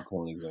my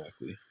point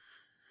exactly.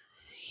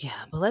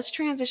 Yeah, but let's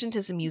transition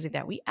to some music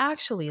that we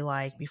actually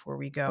like before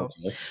we go.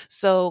 Okay.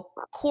 So,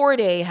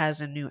 Corday has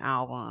a new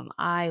album.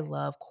 I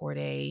love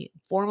Corday,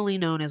 formerly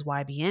known as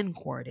YBN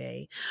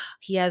Corday.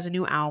 He has a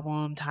new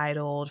album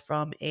titled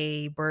From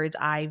a Bird's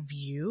Eye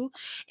View,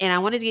 and I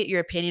wanted to get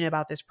your opinion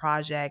about this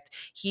project.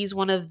 He's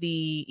one of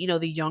the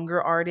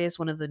younger artists,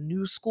 one of the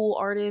new school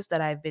artists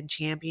that I've been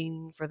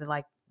championing for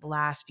the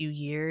last few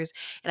years,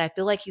 and I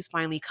feel like he's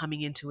finally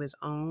coming into his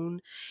own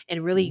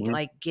and really hmm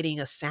like getting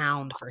a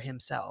sound for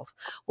himself.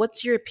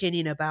 What's your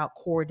opinion about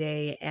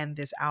Corday and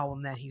this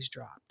album that he's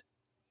dropped?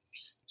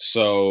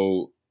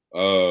 So,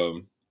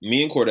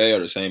 me and Corday are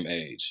the same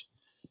age,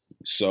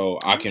 so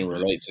I Oh, can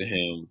relate nice. to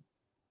him.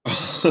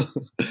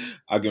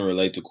 I can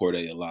relate to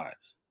Corday a lot.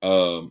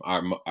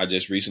 I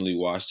just recently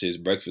watched his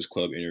Breakfast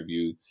Club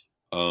interview,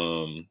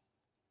 um,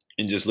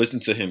 and just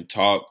listened to him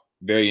talk.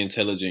 Very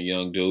intelligent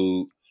young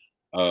dude.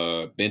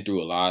 Been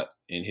through a lot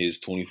in his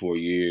 24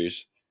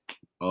 years.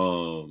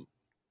 Um,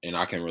 and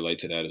I can relate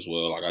to that as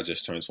well. Like I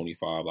just turned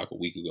 25 like a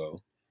week ago,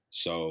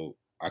 so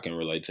I can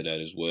relate to that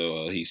as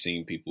well. He's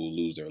seen people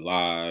lose their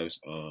lives.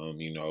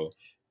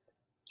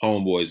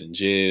 Homeboys in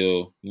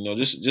jail.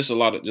 Just a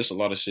lot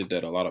of shit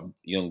that a lot of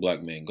young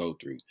black men go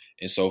through.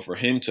 And so for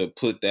him to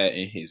put that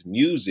in his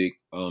music,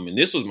 and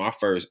this was my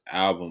first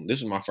album.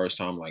 This was my first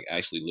time like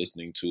actually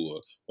listening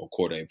to a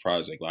Corday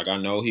project. Like I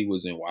know he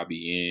was in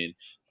YBN,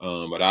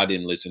 but I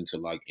didn't listen to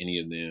like any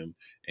of them.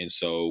 And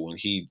so when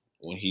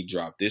he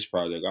dropped this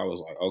project, I was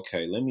like,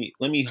 okay, let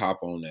me hop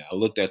on that. I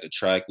looked at the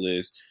track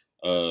list.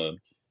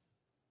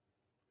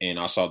 And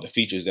I saw the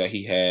features that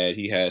he had.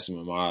 He had some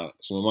of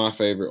my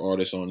favorite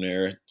artists on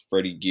there.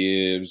 Freddie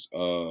Gibbs.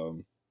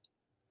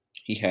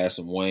 He had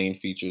some Wayne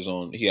features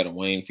on. He had a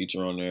Wayne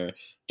feature on there.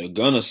 The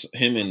Gunna,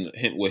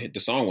 him with the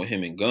song with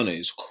him and Gunna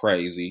is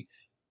crazy.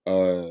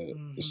 The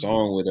Hmm.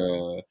 song with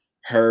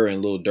her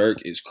and Lil Durk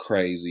is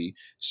crazy.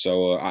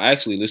 So I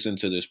actually listened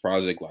to this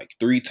project like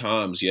 3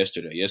 times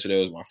yesterday.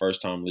 Yesterday was my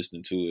first time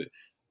listening to it.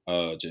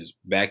 Just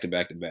back to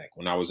back to back.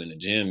 When I was in the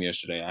gym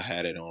yesterday, I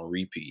had it on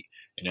repeat,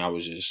 and I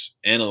was just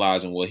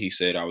analyzing what he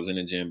said. I was in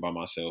the gym by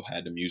myself,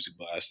 had the music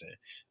blasting,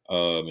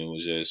 and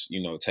was just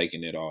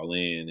taking it all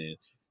in. And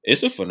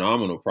it's a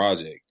phenomenal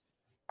project.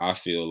 I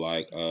feel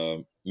like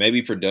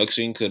maybe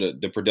production could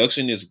have the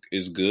production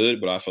is good,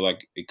 but I feel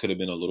like it could have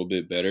been a little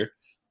bit better.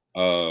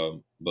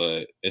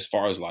 But as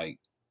far as like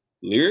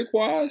lyric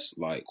wise,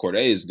 like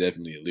Corday is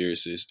definitely a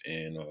lyricist,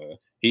 and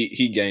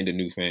he gained a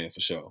new fan for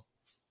sure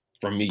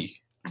from me.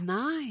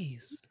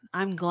 Nice.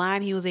 I'm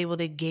glad he was able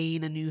to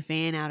gain a new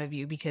fan out of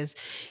you because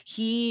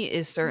he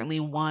is certainly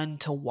one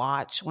to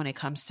watch when it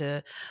comes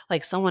to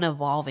like someone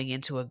evolving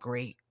into a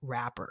great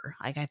rapper.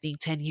 Like I think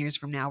 10 years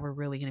from now we're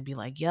really going to be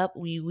like, "Yep,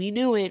 we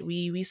knew it.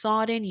 We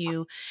saw it in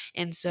you."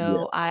 And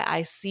Yeah. so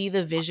I see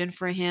the vision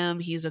for him.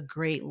 He's a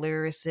great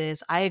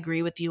lyricist. I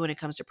agree with you when it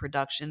comes to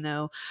production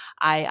though.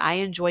 I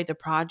enjoyed the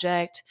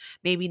project.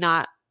 Maybe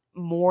not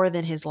more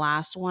than his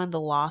last one, The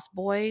Lost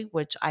Boy,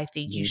 which I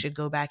think you Mhm. should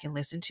go back and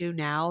listen to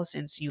now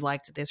since you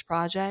liked this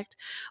project.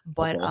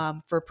 But Okay.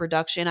 for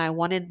production, I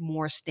wanted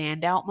more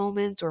standout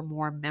moments or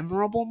more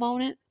memorable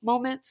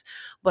moments.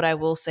 But I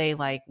will say,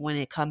 like when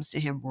it comes to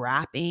him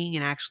rapping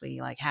and actually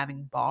like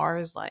having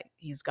bars, like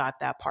he's got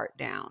that part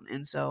down.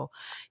 And so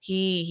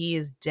he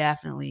is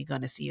definitely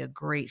going to see a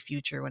great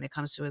future when it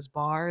comes to his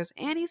bars.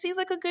 And he seems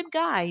like a good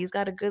guy. He's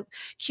got a good,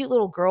 cute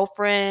little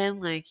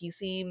girlfriend. Like he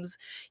seems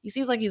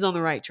like he's on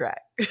the right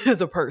track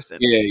as a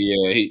person. Yeah,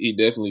 yeah, he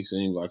definitely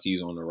seems like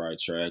he's on the right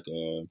track.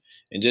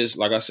 And just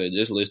like I said,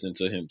 just listening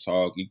to him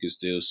talk, you can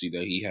still see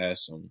that he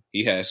has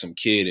some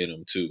kid in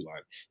him too.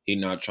 Like he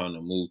not trying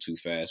to move too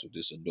fast with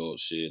this adult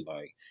shit.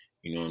 Like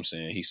you know what I'm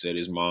saying. He said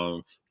his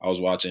mom. I was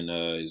watching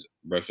his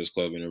Breakfast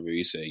Club interview.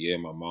 He said, "Yeah,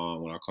 my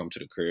mom. When I come to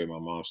the crib, my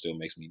mom still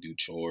makes me do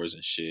chores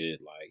and shit.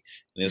 Like,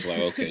 and it's like,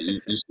 okay,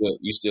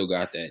 you still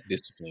got that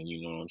discipline.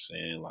 You know what I'm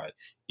saying? Like,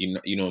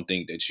 you don't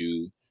think that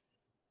you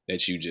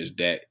just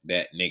that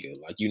nigga.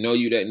 Like you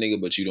that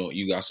nigga, but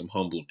you got some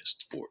humbleness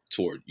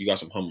toward you got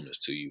some humbleness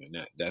to you,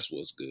 and that's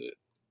what's good.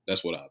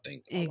 That's what I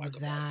think I like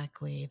about it.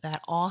 Exactly.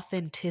 That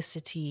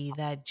authenticity,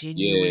 that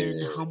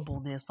genuine Yeah,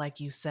 humbleness, like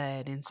you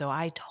said. And so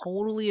I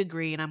totally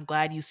agree. And I'm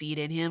glad you see it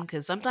in him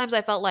because sometimes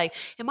I felt like,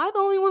 am I the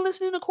only one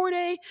listening to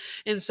Corday?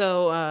 And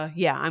so,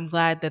 yeah, I'm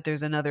glad that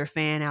there's another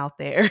fan out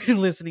there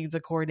listening to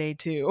Corday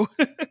too.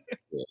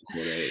 yeah,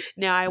 Corday.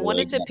 Now, I Corday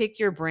wanted to got, pick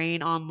your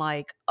brain on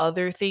like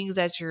other things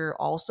that you're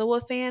also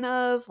a fan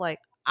of. Like,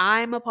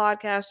 I'm a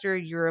podcaster,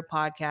 you're a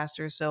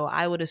podcaster. So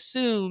I would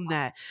assume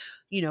that,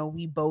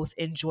 we both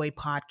enjoy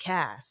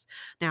podcasts.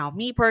 Now,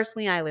 me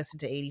personally, I listen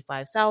to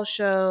 85 South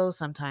Show,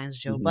 sometimes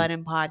Joe hmm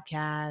Budden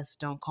podcast,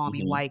 Don't Call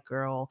Me hmm White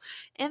Girl,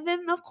 and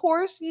then, of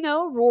course,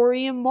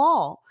 Rory and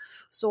Maul.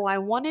 So I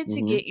wanted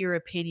to hmm get your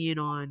opinion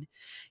on,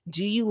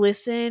 do you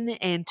listen?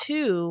 And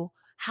two,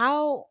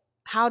 how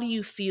do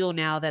you feel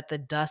now that the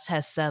dust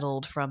has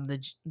settled from the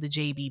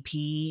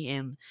JBP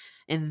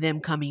and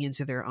them coming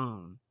into their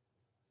own?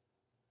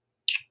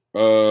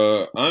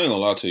 I ain't gonna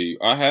lie to you.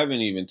 I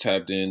haven't even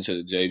tapped into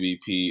the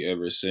JBP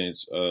ever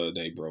since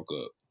they broke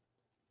up.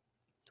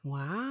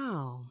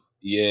 Wow.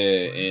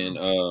 Yeah, and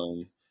Wow.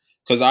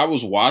 cuz I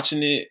was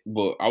watching it,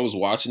 but I was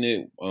watching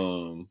it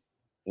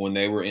when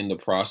they were in the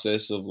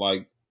process of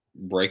like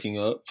breaking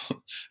up.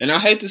 And I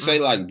hate to say Uh-huh.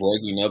 like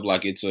breaking up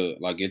like it's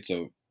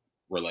a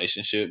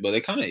relationship, but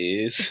it kind of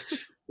is.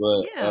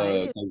 But Yeah, it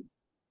is.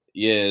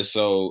 yeah,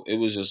 so it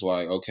was just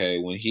like okay,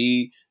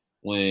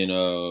 when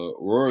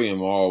Rory and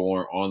Maul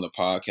weren't on the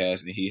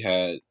podcast and he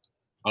had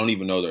I don't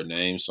even know their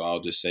names, so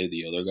I'll just say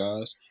the other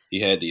guys.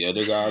 He had the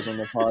other guys on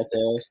the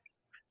podcast.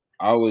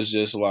 I was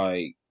just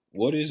like,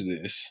 what is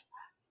this?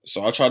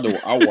 So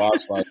I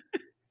watched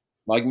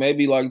like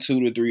maybe like 2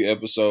 to 3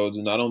 episodes,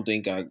 and I don't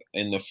think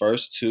in the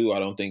first two I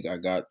don't think I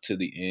got to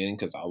the end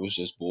because I was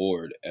just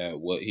bored at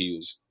what he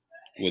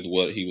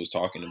was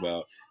talking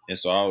about, and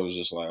so I was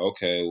just like,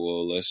 okay,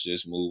 well let's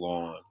just move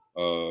on.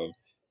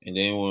 And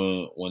then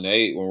when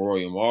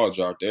Roy and Maul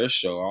dropped their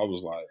show, I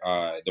was like,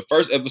 all right. The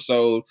first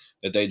episode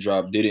that they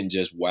dropped didn't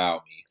just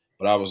wow me,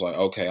 but I was like,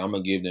 okay, I'm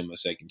gonna give them a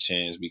second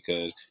chance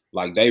because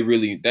like they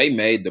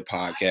made the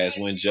podcast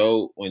when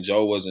Joe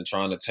wasn't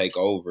trying to take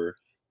over.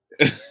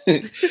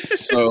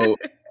 So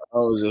I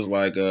was just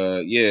like,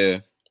 yeah.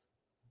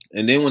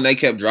 And then when they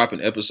kept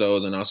dropping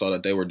episodes and I saw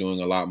that they were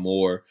doing a lot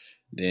more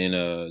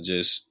than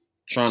just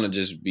trying to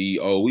just be,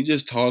 oh, we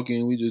just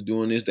talking, we just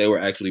doing this. They were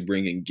actually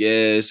bringing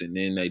guests, and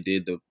then they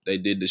did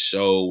the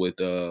show with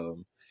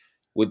the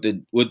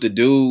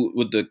dude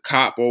with the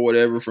cop or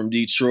whatever from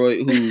Detroit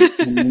who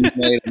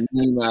made a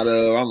meme out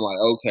of. I'm like,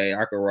 okay,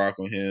 I can rock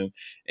with him.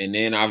 And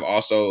then I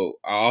also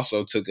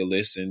took a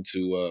listen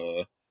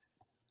to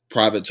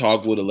Private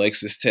Talk with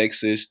Alexis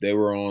Texas. They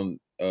were on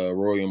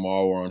Roy and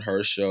Maul were on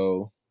her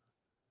show.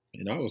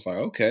 And I was like,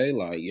 okay,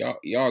 like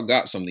y'all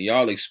got something.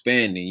 Y'all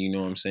expanding, you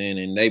know what I'm saying?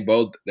 And they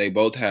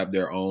both have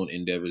their own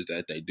endeavors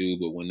that they do,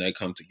 but when they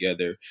come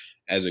together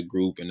as a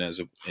group and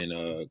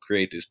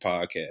create this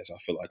podcast, I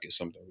feel like it's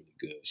something really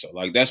good. So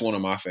like that's one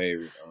of my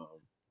favorite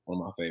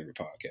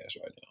podcasts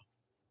right now.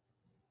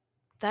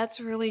 That's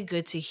really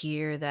good to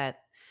hear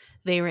that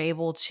they were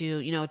able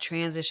to,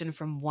 transition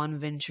from one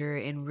venture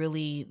and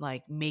really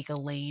like make a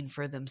lane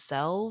for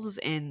themselves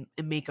and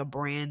make a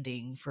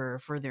branding for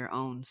their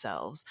own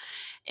selves.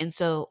 And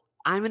so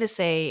I'm going to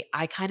say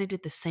I kind of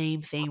did the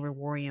same thing with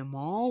Rory and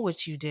Maul,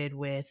 which you did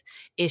with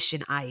Ish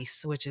and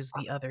Ice, which is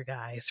the other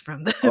guys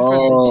from the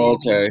from the Oh,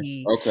 okay.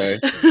 JBP. Okay.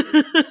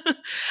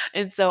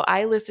 And so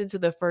I listened to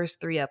the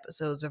first 3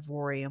 episodes of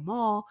Rory and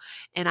Maul,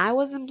 and I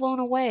wasn't blown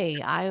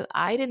away.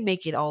 I didn't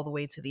make it all the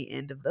way to the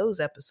end of those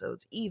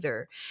episodes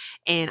either,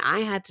 and I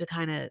had to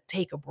kind of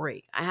take a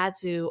break. I had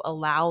to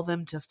allow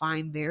them to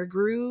find their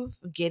groove,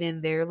 get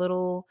in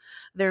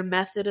their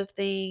method of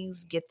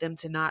things, get them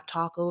to not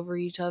talk over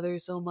each other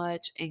so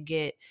much, and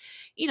get,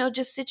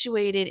 just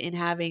situated in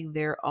having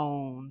their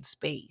own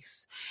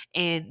space.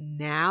 And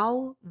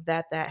now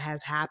that that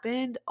has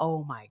happened,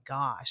 oh my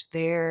gosh,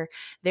 their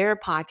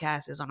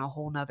podcast is on a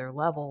whole nother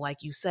level.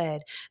 Like you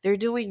said, they're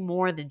doing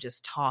more than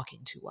just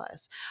talking to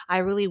us. I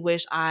really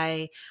wish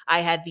I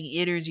had the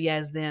energy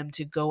as them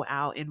to go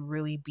out and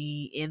really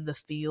be in the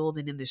field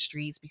and in the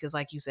streets, because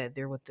like you said,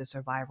 they're with the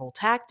survival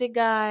tactic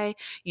guy,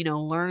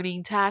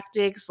 learning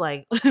tactics,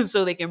 like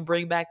so they can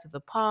bring back to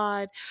the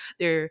pod.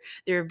 They're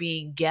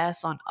being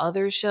guests on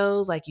other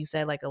shows, like you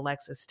said, like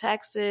Alexis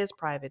Texas,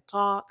 Private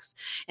Talks,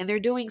 and they're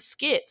doing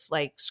skits,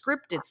 like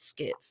scripted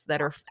skits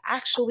that are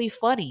actually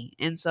funny.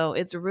 And so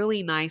it's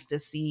really nice to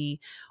see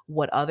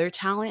what other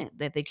talent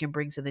that they can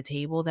bring to the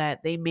table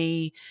that they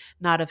may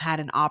not have had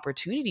an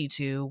opportunity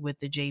to with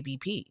the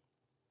JBP.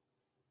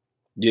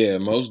 Yeah,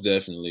 most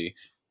definitely.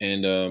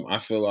 And I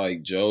feel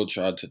like Joe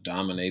tried to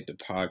dominate the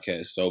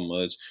podcast so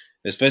much,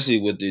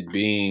 especially with it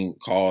being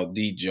called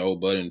the Joe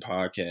Budden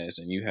podcast,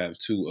 and you have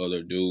two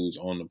other dudes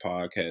on the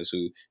podcast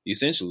who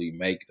essentially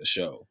make the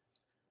show.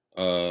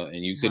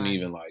 And you couldn't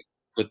even Right. like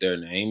put their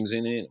names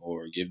in it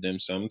or give them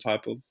some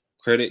type of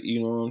credit.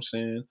 You know what I'm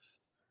saying?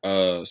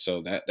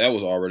 So that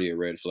was already a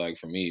red flag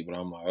for me. But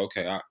I'm like,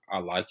 okay, I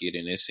like it,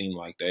 and it seemed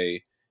like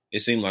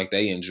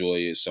they enjoy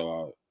it.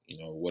 So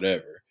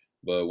whatever.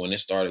 But when it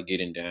started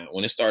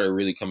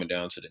really coming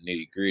down to the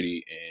nitty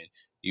gritty, and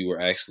you were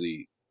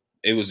actually,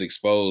 it was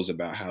exposed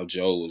about how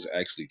Joe was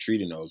actually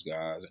treating those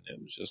guys, and it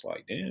was just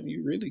like, damn,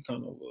 you really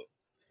kind of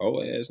a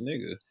whole ass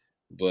nigga.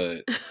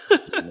 But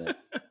you know,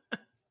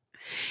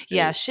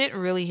 Yeah, it, shit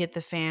really hit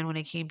the fan when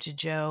it came to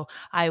Joe.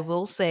 I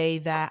will say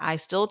that I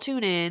still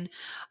tune in,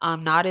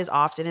 not as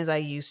often as I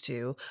used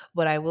to,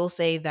 but I will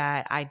say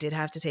that I did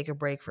have to take a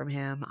break from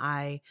him.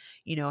 I,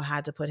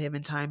 had to put him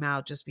in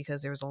timeout just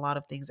because there was a lot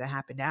of things that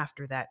happened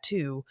after that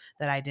too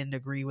that I didn't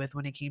agree with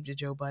when it came to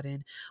Joe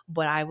Budden.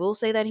 But I will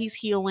say that he's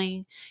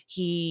healing.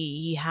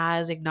 He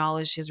has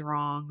acknowledged his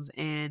wrongs,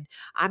 and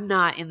I'm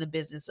not in the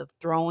business of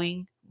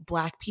throwing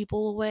Black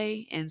people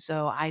away. And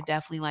so I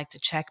definitely like to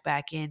check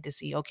back in to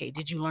see, okay,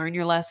 did you learn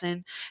your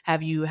lesson?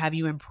 Have you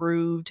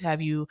improved?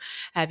 Have you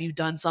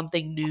done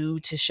something new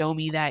to show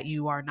me that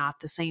you are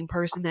not the same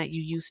person that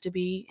you used to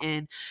be?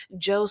 And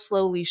Joe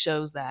slowly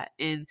shows that.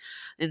 And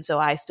so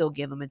I still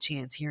give him a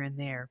chance here and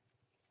there.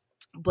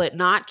 But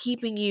not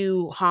keeping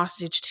you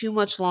hostage too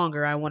much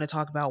longer, I want to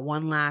talk about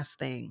one last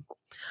thing.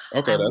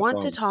 okay, I that's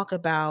want to fine. talk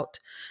about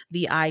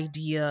the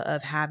idea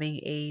of having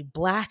a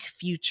Black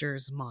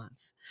Futures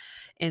Month.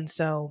 And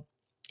so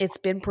it's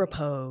been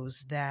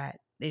proposed that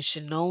it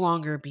should no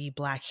longer be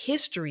Black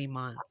History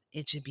Month.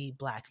 It should be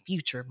Black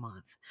Future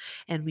Month.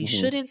 And we Hmm.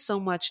 shouldn't so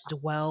much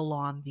dwell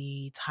on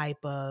the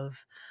type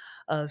of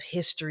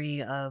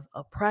history of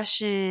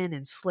oppression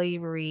and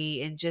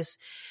slavery, and just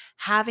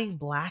having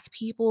Black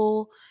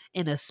people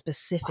in a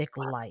specific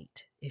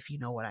light, if you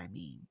know what I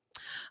mean.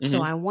 So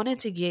Hmm. I wanted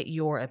to get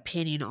your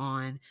opinion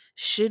on,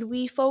 should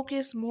we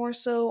focus more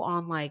so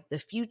on like the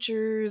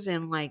futures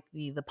and like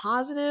the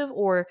positive,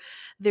 or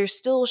there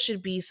still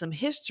should be some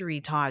history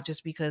taught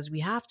just because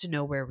we have to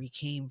know where we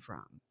came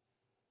from?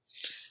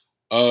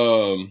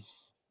 Um,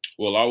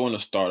 well, I want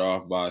to start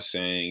off by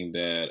saying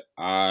that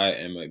I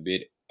am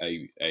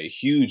a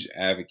huge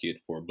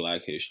advocate for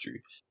Black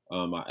history.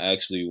 I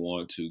actually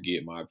want to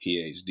get my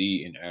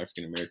PhD in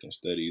African American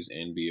Studies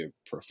and be a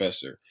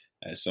professor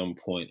at some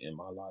point in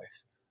my life.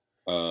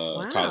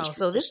 Wow. College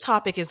So this professor.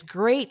 topic is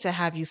great to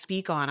have you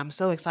speak on. I'm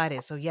so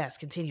excited. So yes,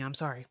 continue. I'm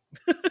sorry.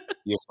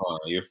 You're fine.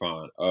 You're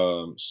fine.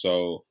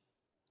 So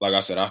like I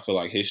said, I feel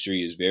like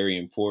history is very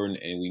important,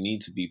 and we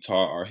need to be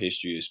taught our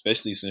history,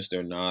 especially since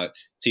they're not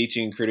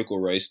teaching critical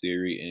race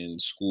theory in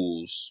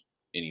schools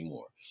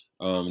anymore.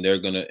 They're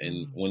gonna,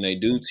 and Mm. when they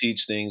do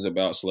teach things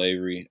about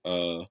slavery,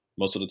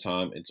 most of the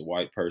time it's a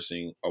white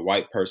person,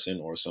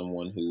 or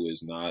someone who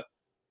is not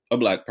a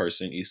Black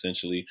person,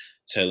 essentially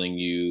telling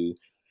you,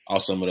 I'll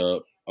sum it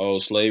up. Oh,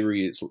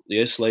 slavery.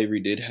 Yes, slavery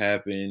did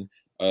happen.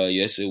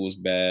 Yes, it was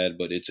bad,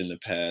 but it's in the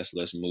past.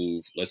 Let's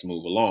move. Let's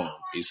move along.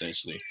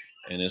 Essentially,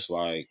 and it's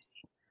like,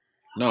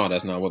 no,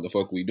 that's not what the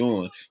fuck we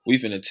doing. We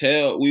gonna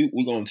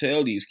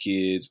tell these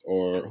kids,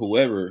 or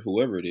whoever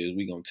it is,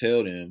 we gonna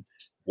tell them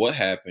what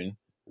happened,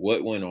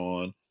 what went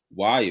on,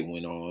 why it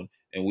went on,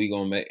 and we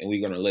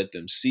gonna let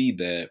them see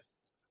that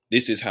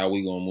this is how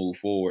we gonna move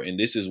forward, and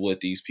this is what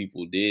these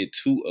people did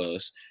to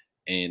us,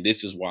 and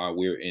this is why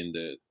we're in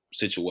the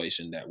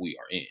situation that we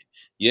are in.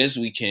 Yes,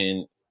 we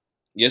can.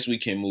 Yes, we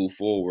can move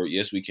forward.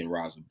 Yes, we can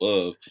rise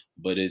above,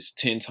 but it's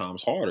 10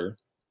 times harder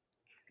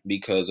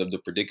because of the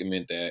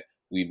predicament that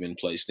we've been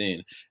placed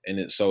in.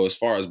 So as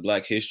far as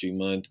Black History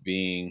Month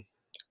being,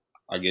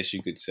 I guess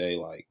you could say,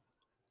 like,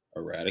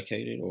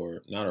 eradicated,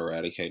 or not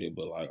eradicated,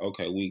 but like,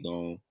 okay, we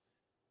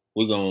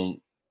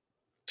gon'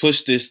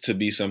 push this to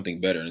be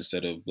something better.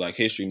 Instead of Black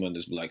History Month,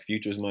 is Black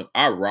Futures Month.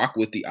 I rock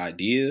with the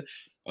idea,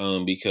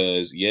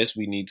 because yes,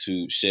 we need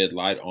to shed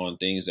light on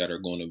things that are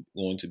going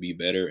to be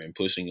better and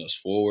pushing us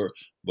forward,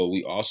 but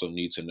we also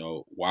need to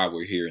know why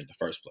we're here in the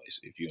first place.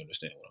 If you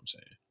understand what I'm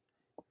saying.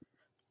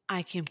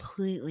 I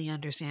completely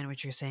understand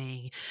what you're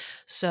saying.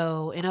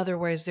 So, in other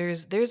words,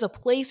 there's a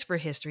place for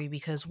history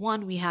because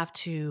one, we have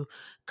to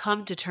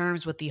come to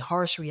terms with the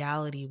harsh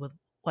reality with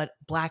what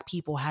Black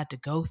people had to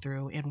go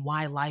through and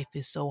why life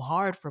is so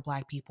hard for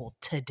Black people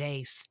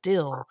today,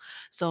 still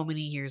so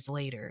many years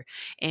later.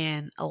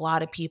 And a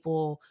lot of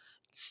people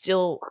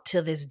still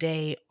to this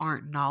day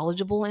aren't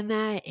knowledgeable in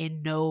that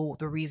and know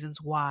the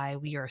reasons why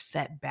we are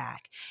set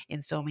back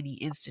in so many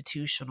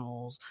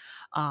institutionals,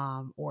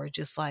 or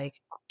just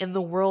like in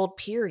the world,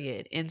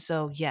 period. And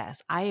so,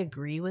 yes, I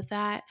agree with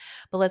that.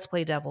 But let's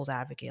play devil's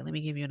advocate. Let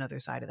me give you another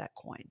side of that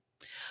coin.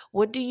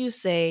 What do you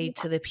say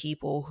to the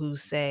people who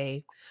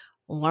say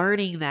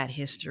learning that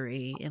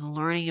history and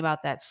learning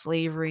about that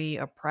slavery,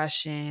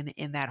 oppression,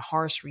 and that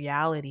harsh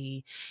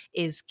reality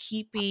is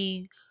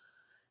keeping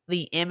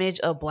the image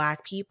of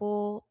Black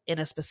people in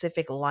a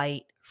specific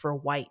light for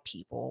white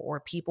people or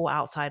people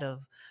outside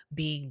of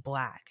being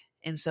Black?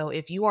 And so,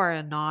 if you are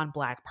a non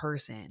Black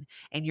person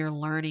and you're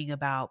learning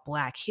about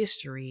Black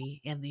history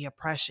and the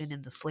oppression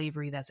and the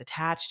slavery that's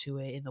attached to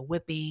it, and the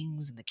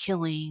whippings and the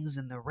killings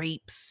and the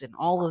rapes and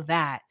all of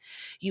that,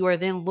 you are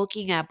then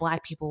looking at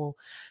Black people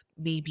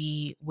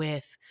maybe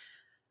with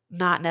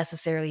not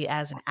necessarily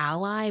as an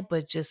ally,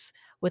 but just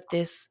with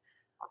this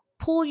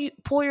pull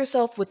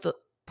yourself with the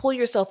pull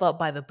yourself up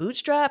by the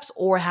bootstraps,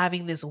 or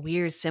having this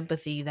weird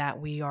sympathy that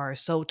we are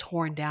so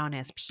torn down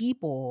as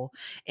people,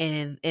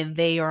 and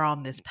they are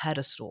on this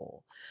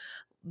pedestal.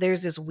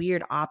 There's this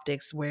weird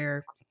optics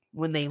where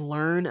when they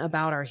learn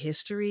about our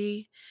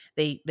history,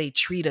 they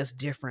treat us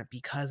different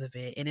because of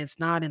it, and it's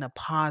not in a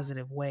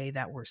positive way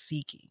that we're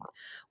seeking.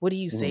 What do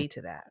you Mhm. say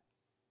to that?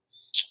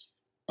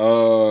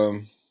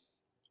 Um,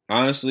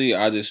 Honestly,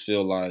 I just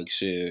feel like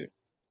shit.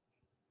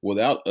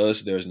 Without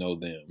us, there's no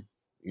them.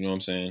 You know what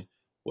I'm saying?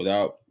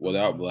 Without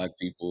Mhm. Black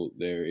people,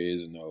 there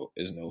is no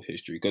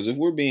history. Because if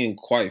we're being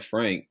quite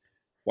frank,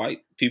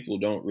 white people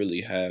don't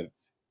really have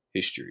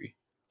history.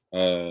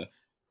 Uh,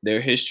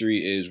 their history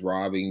is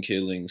robbing,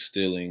 killing,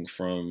 stealing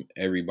from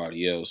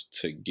everybody else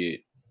to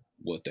get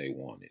what they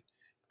wanted.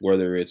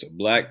 Whether it's a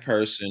Black Right.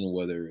 person,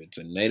 whether it's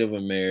a Native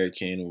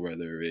American,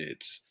 whether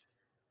it's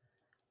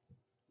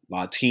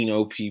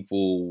Latino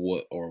people,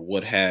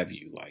 what have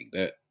you, like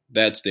that.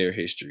 That's their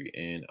history.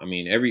 And I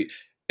mean,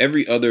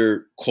 every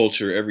other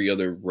culture, every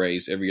other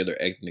race, every other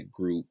ethnic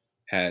group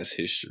has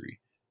history.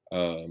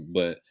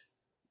 But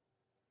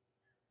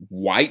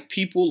white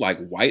people,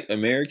 like white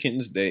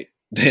Americans, they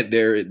that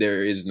there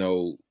is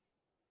no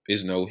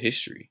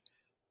history.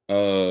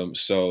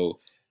 So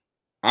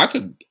I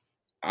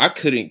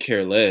couldn't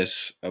care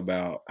less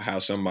about how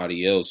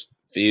somebody else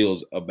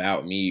feels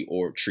about me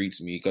or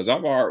treats me, because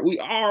we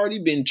already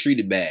been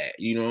treated bad.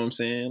 You know what I'm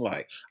saying?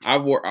 Like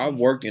I've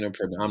worked in a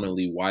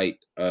predominantly white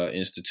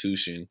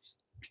institution,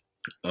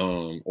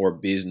 or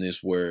business,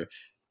 where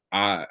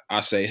I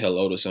say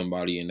hello to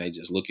somebody and they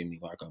just look at me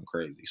like I'm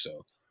crazy.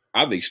 So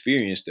I've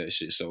experienced that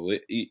shit. So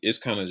it's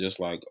kind of just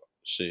like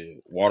shit,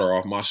 water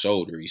off my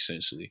shoulder,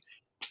 essentially.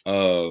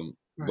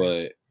 Right.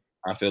 But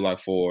I feel like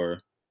for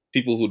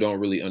people who don't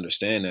really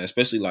understand that,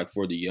 especially like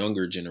for the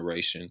younger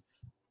generation,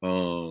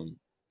 um,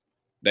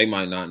 they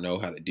might not know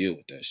how to deal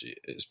with that shit,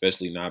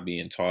 especially not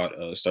being taught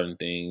certain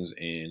things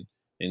in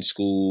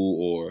school,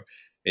 or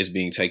it's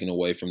being taken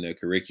away from their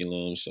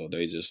curriculum. So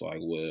they just like,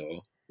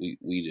 well,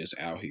 we just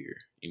out here.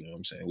 You know what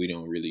I'm saying? We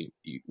don't really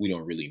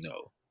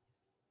know.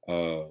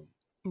 Um,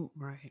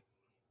 Right.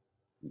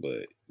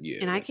 but yeah,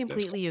 And I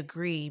that's completely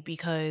agree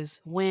because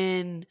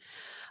when,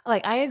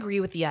 like, I agree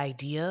with the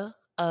idea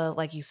of,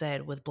 like you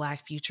said, with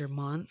Black Future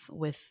Month,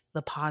 with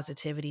the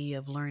positivity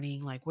of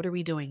learning, like, what are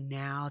we doing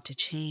now to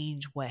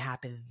change what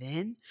happened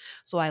then?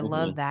 So I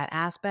love mhm, that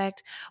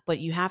aspect. But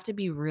you have to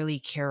be really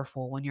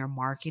careful when you're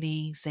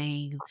marketing,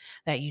 saying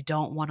that you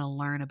don't want to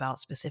learn about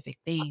specific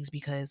things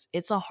because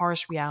it's a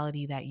harsh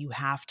reality that you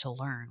have to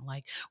learn.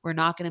 Like, we're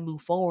not going to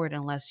move forward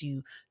unless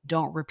you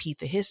don't repeat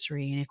the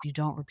history. And if you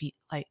don't repeat,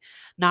 like,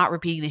 not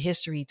repeating the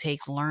history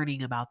takes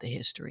learning about the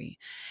history.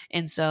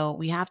 And so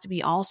we have to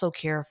be also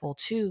careful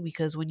too,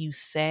 because when you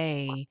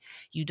say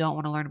you don't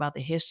want to learn about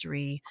the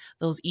history,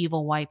 those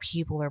evil white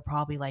people are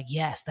probably like,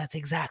 yes, that's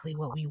exactly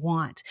what we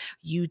want.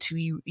 You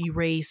to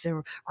erase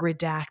or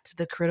redact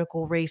the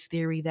critical race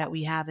theory that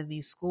we have in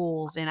these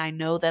schools. And I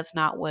know that's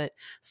not what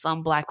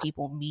some Black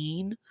people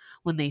mean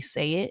when they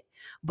say it,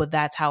 but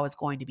that's how it's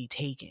going to be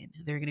taken.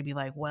 They're going to be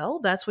like, well,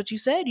 that's what you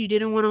said. You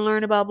didn't want to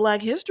learn about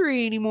Black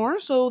history anymore.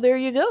 So there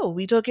you go.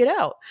 We took it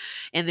out.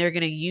 And they're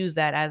going to use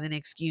that as an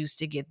excuse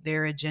to get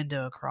their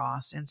agenda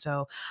across. And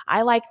so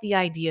I like the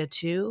idea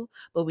too,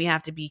 but we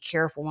have to be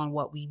careful on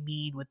what we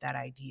mean with that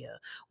idea.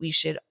 We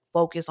should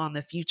focus on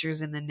the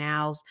futures and the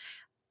nows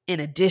in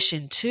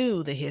addition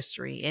to the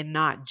history and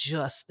not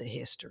just the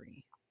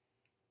history.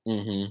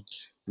 Mm-hmm.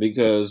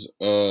 Because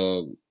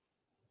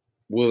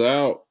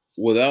without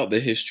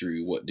the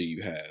history, what do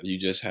you have? You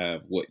just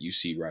have what you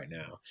see right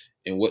now.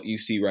 And what you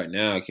see right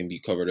now can be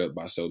covered up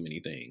by so many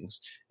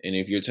things. And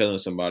if you're telling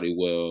somebody,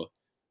 well,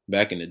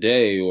 back in the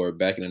day or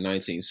back in the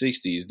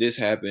 1960s, this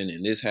happened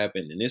and this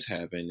happened and this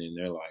happened, and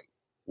they're like,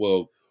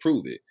 well,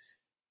 prove it.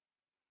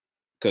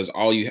 Because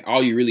all you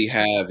really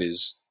have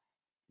is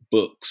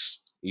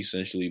books,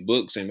 essentially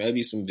books and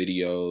maybe some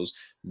videos.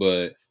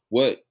 But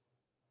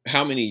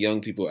how many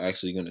young people are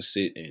actually going to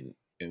sit and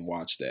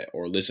watch that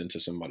or listen to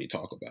somebody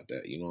talk about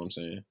that? You know what I'm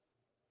saying?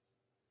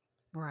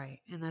 Right.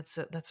 And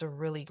that's a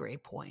really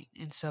great point.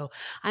 And so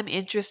I'm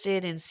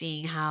interested in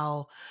seeing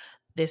how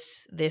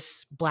this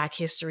Black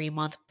History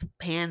Month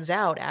pans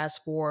out as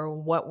for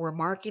what we're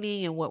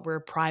marketing and what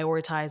we're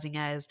prioritizing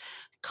as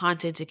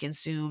content to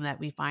consume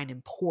that we find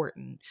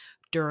important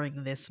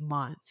during this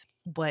month.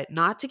 But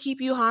not to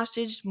keep you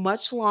hostage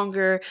much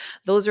longer.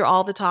 Those are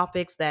all the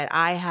topics that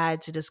I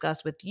had to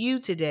discuss with you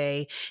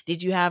today.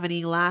 Did you have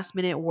any last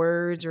minute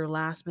words or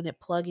last minute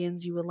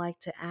plugins you would like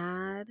to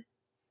add?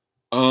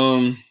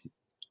 Um,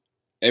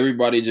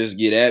 Everybody just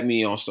get at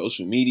me on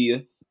social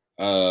media.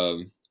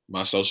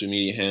 My social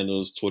media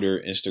handles, Twitter,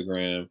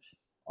 Instagram,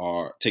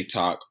 or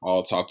TikTok,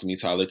 all Talk to Me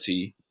Tyler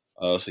T.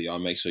 So y'all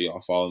make sure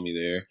y'all follow me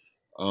there.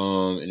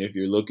 And if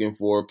you're looking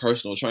for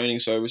personal training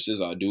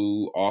services, I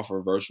do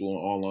offer virtual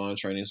and online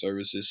training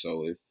services.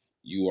 So if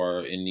you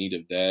are in need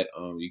of that,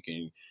 you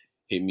can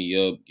hit me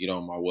up, get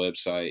on my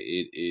website.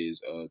 It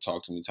is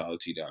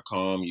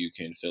talktometylerT.com. You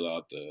can fill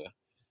out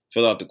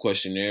the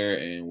questionnaire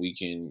and we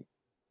can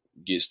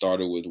get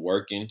started with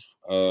working.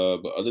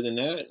 But other than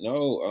that,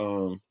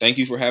 no. Thank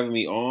you for having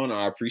me on.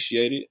 I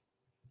appreciate it.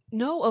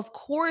 No, of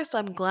course.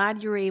 I'm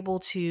glad you're able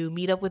to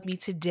meet up with me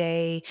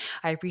today.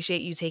 I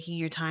appreciate you taking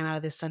your time out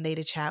of this Sunday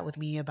to chat with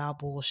me about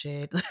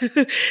bullshit.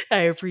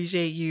 I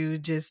appreciate you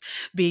just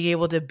being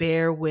able to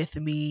bear with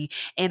me.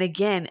 And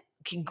again,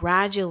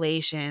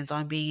 congratulations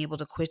on being able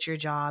to quit your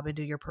job and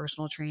do your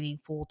personal training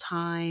full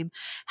time.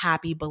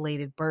 Happy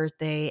belated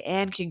birthday.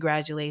 And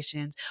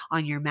congratulations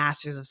on your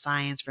Masters of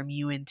Science from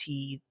UNT.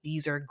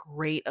 These are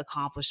great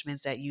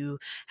accomplishments that you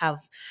have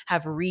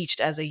have reached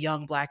as a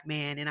young Black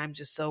man, and I'm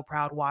just so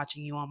proud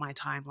watching you on my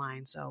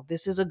timeline. So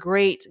this is a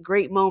great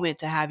moment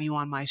to have you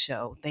on my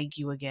show. Thank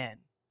you again.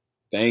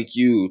 Thank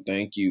you.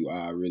 Thank you.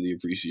 I really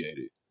appreciate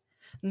it.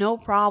 No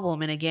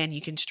problem. And again, you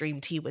can stream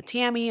Tea with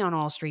Tammy on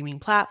all streaming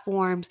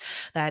platforms.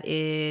 That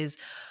is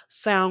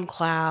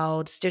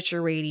SoundCloud,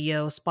 Stitcher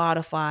Radio,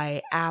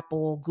 Spotify,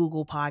 Apple,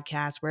 Google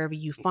Podcasts, wherever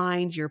you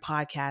find your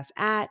podcast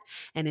at.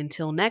 And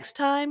until next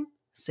time,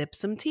 sip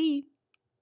some tea.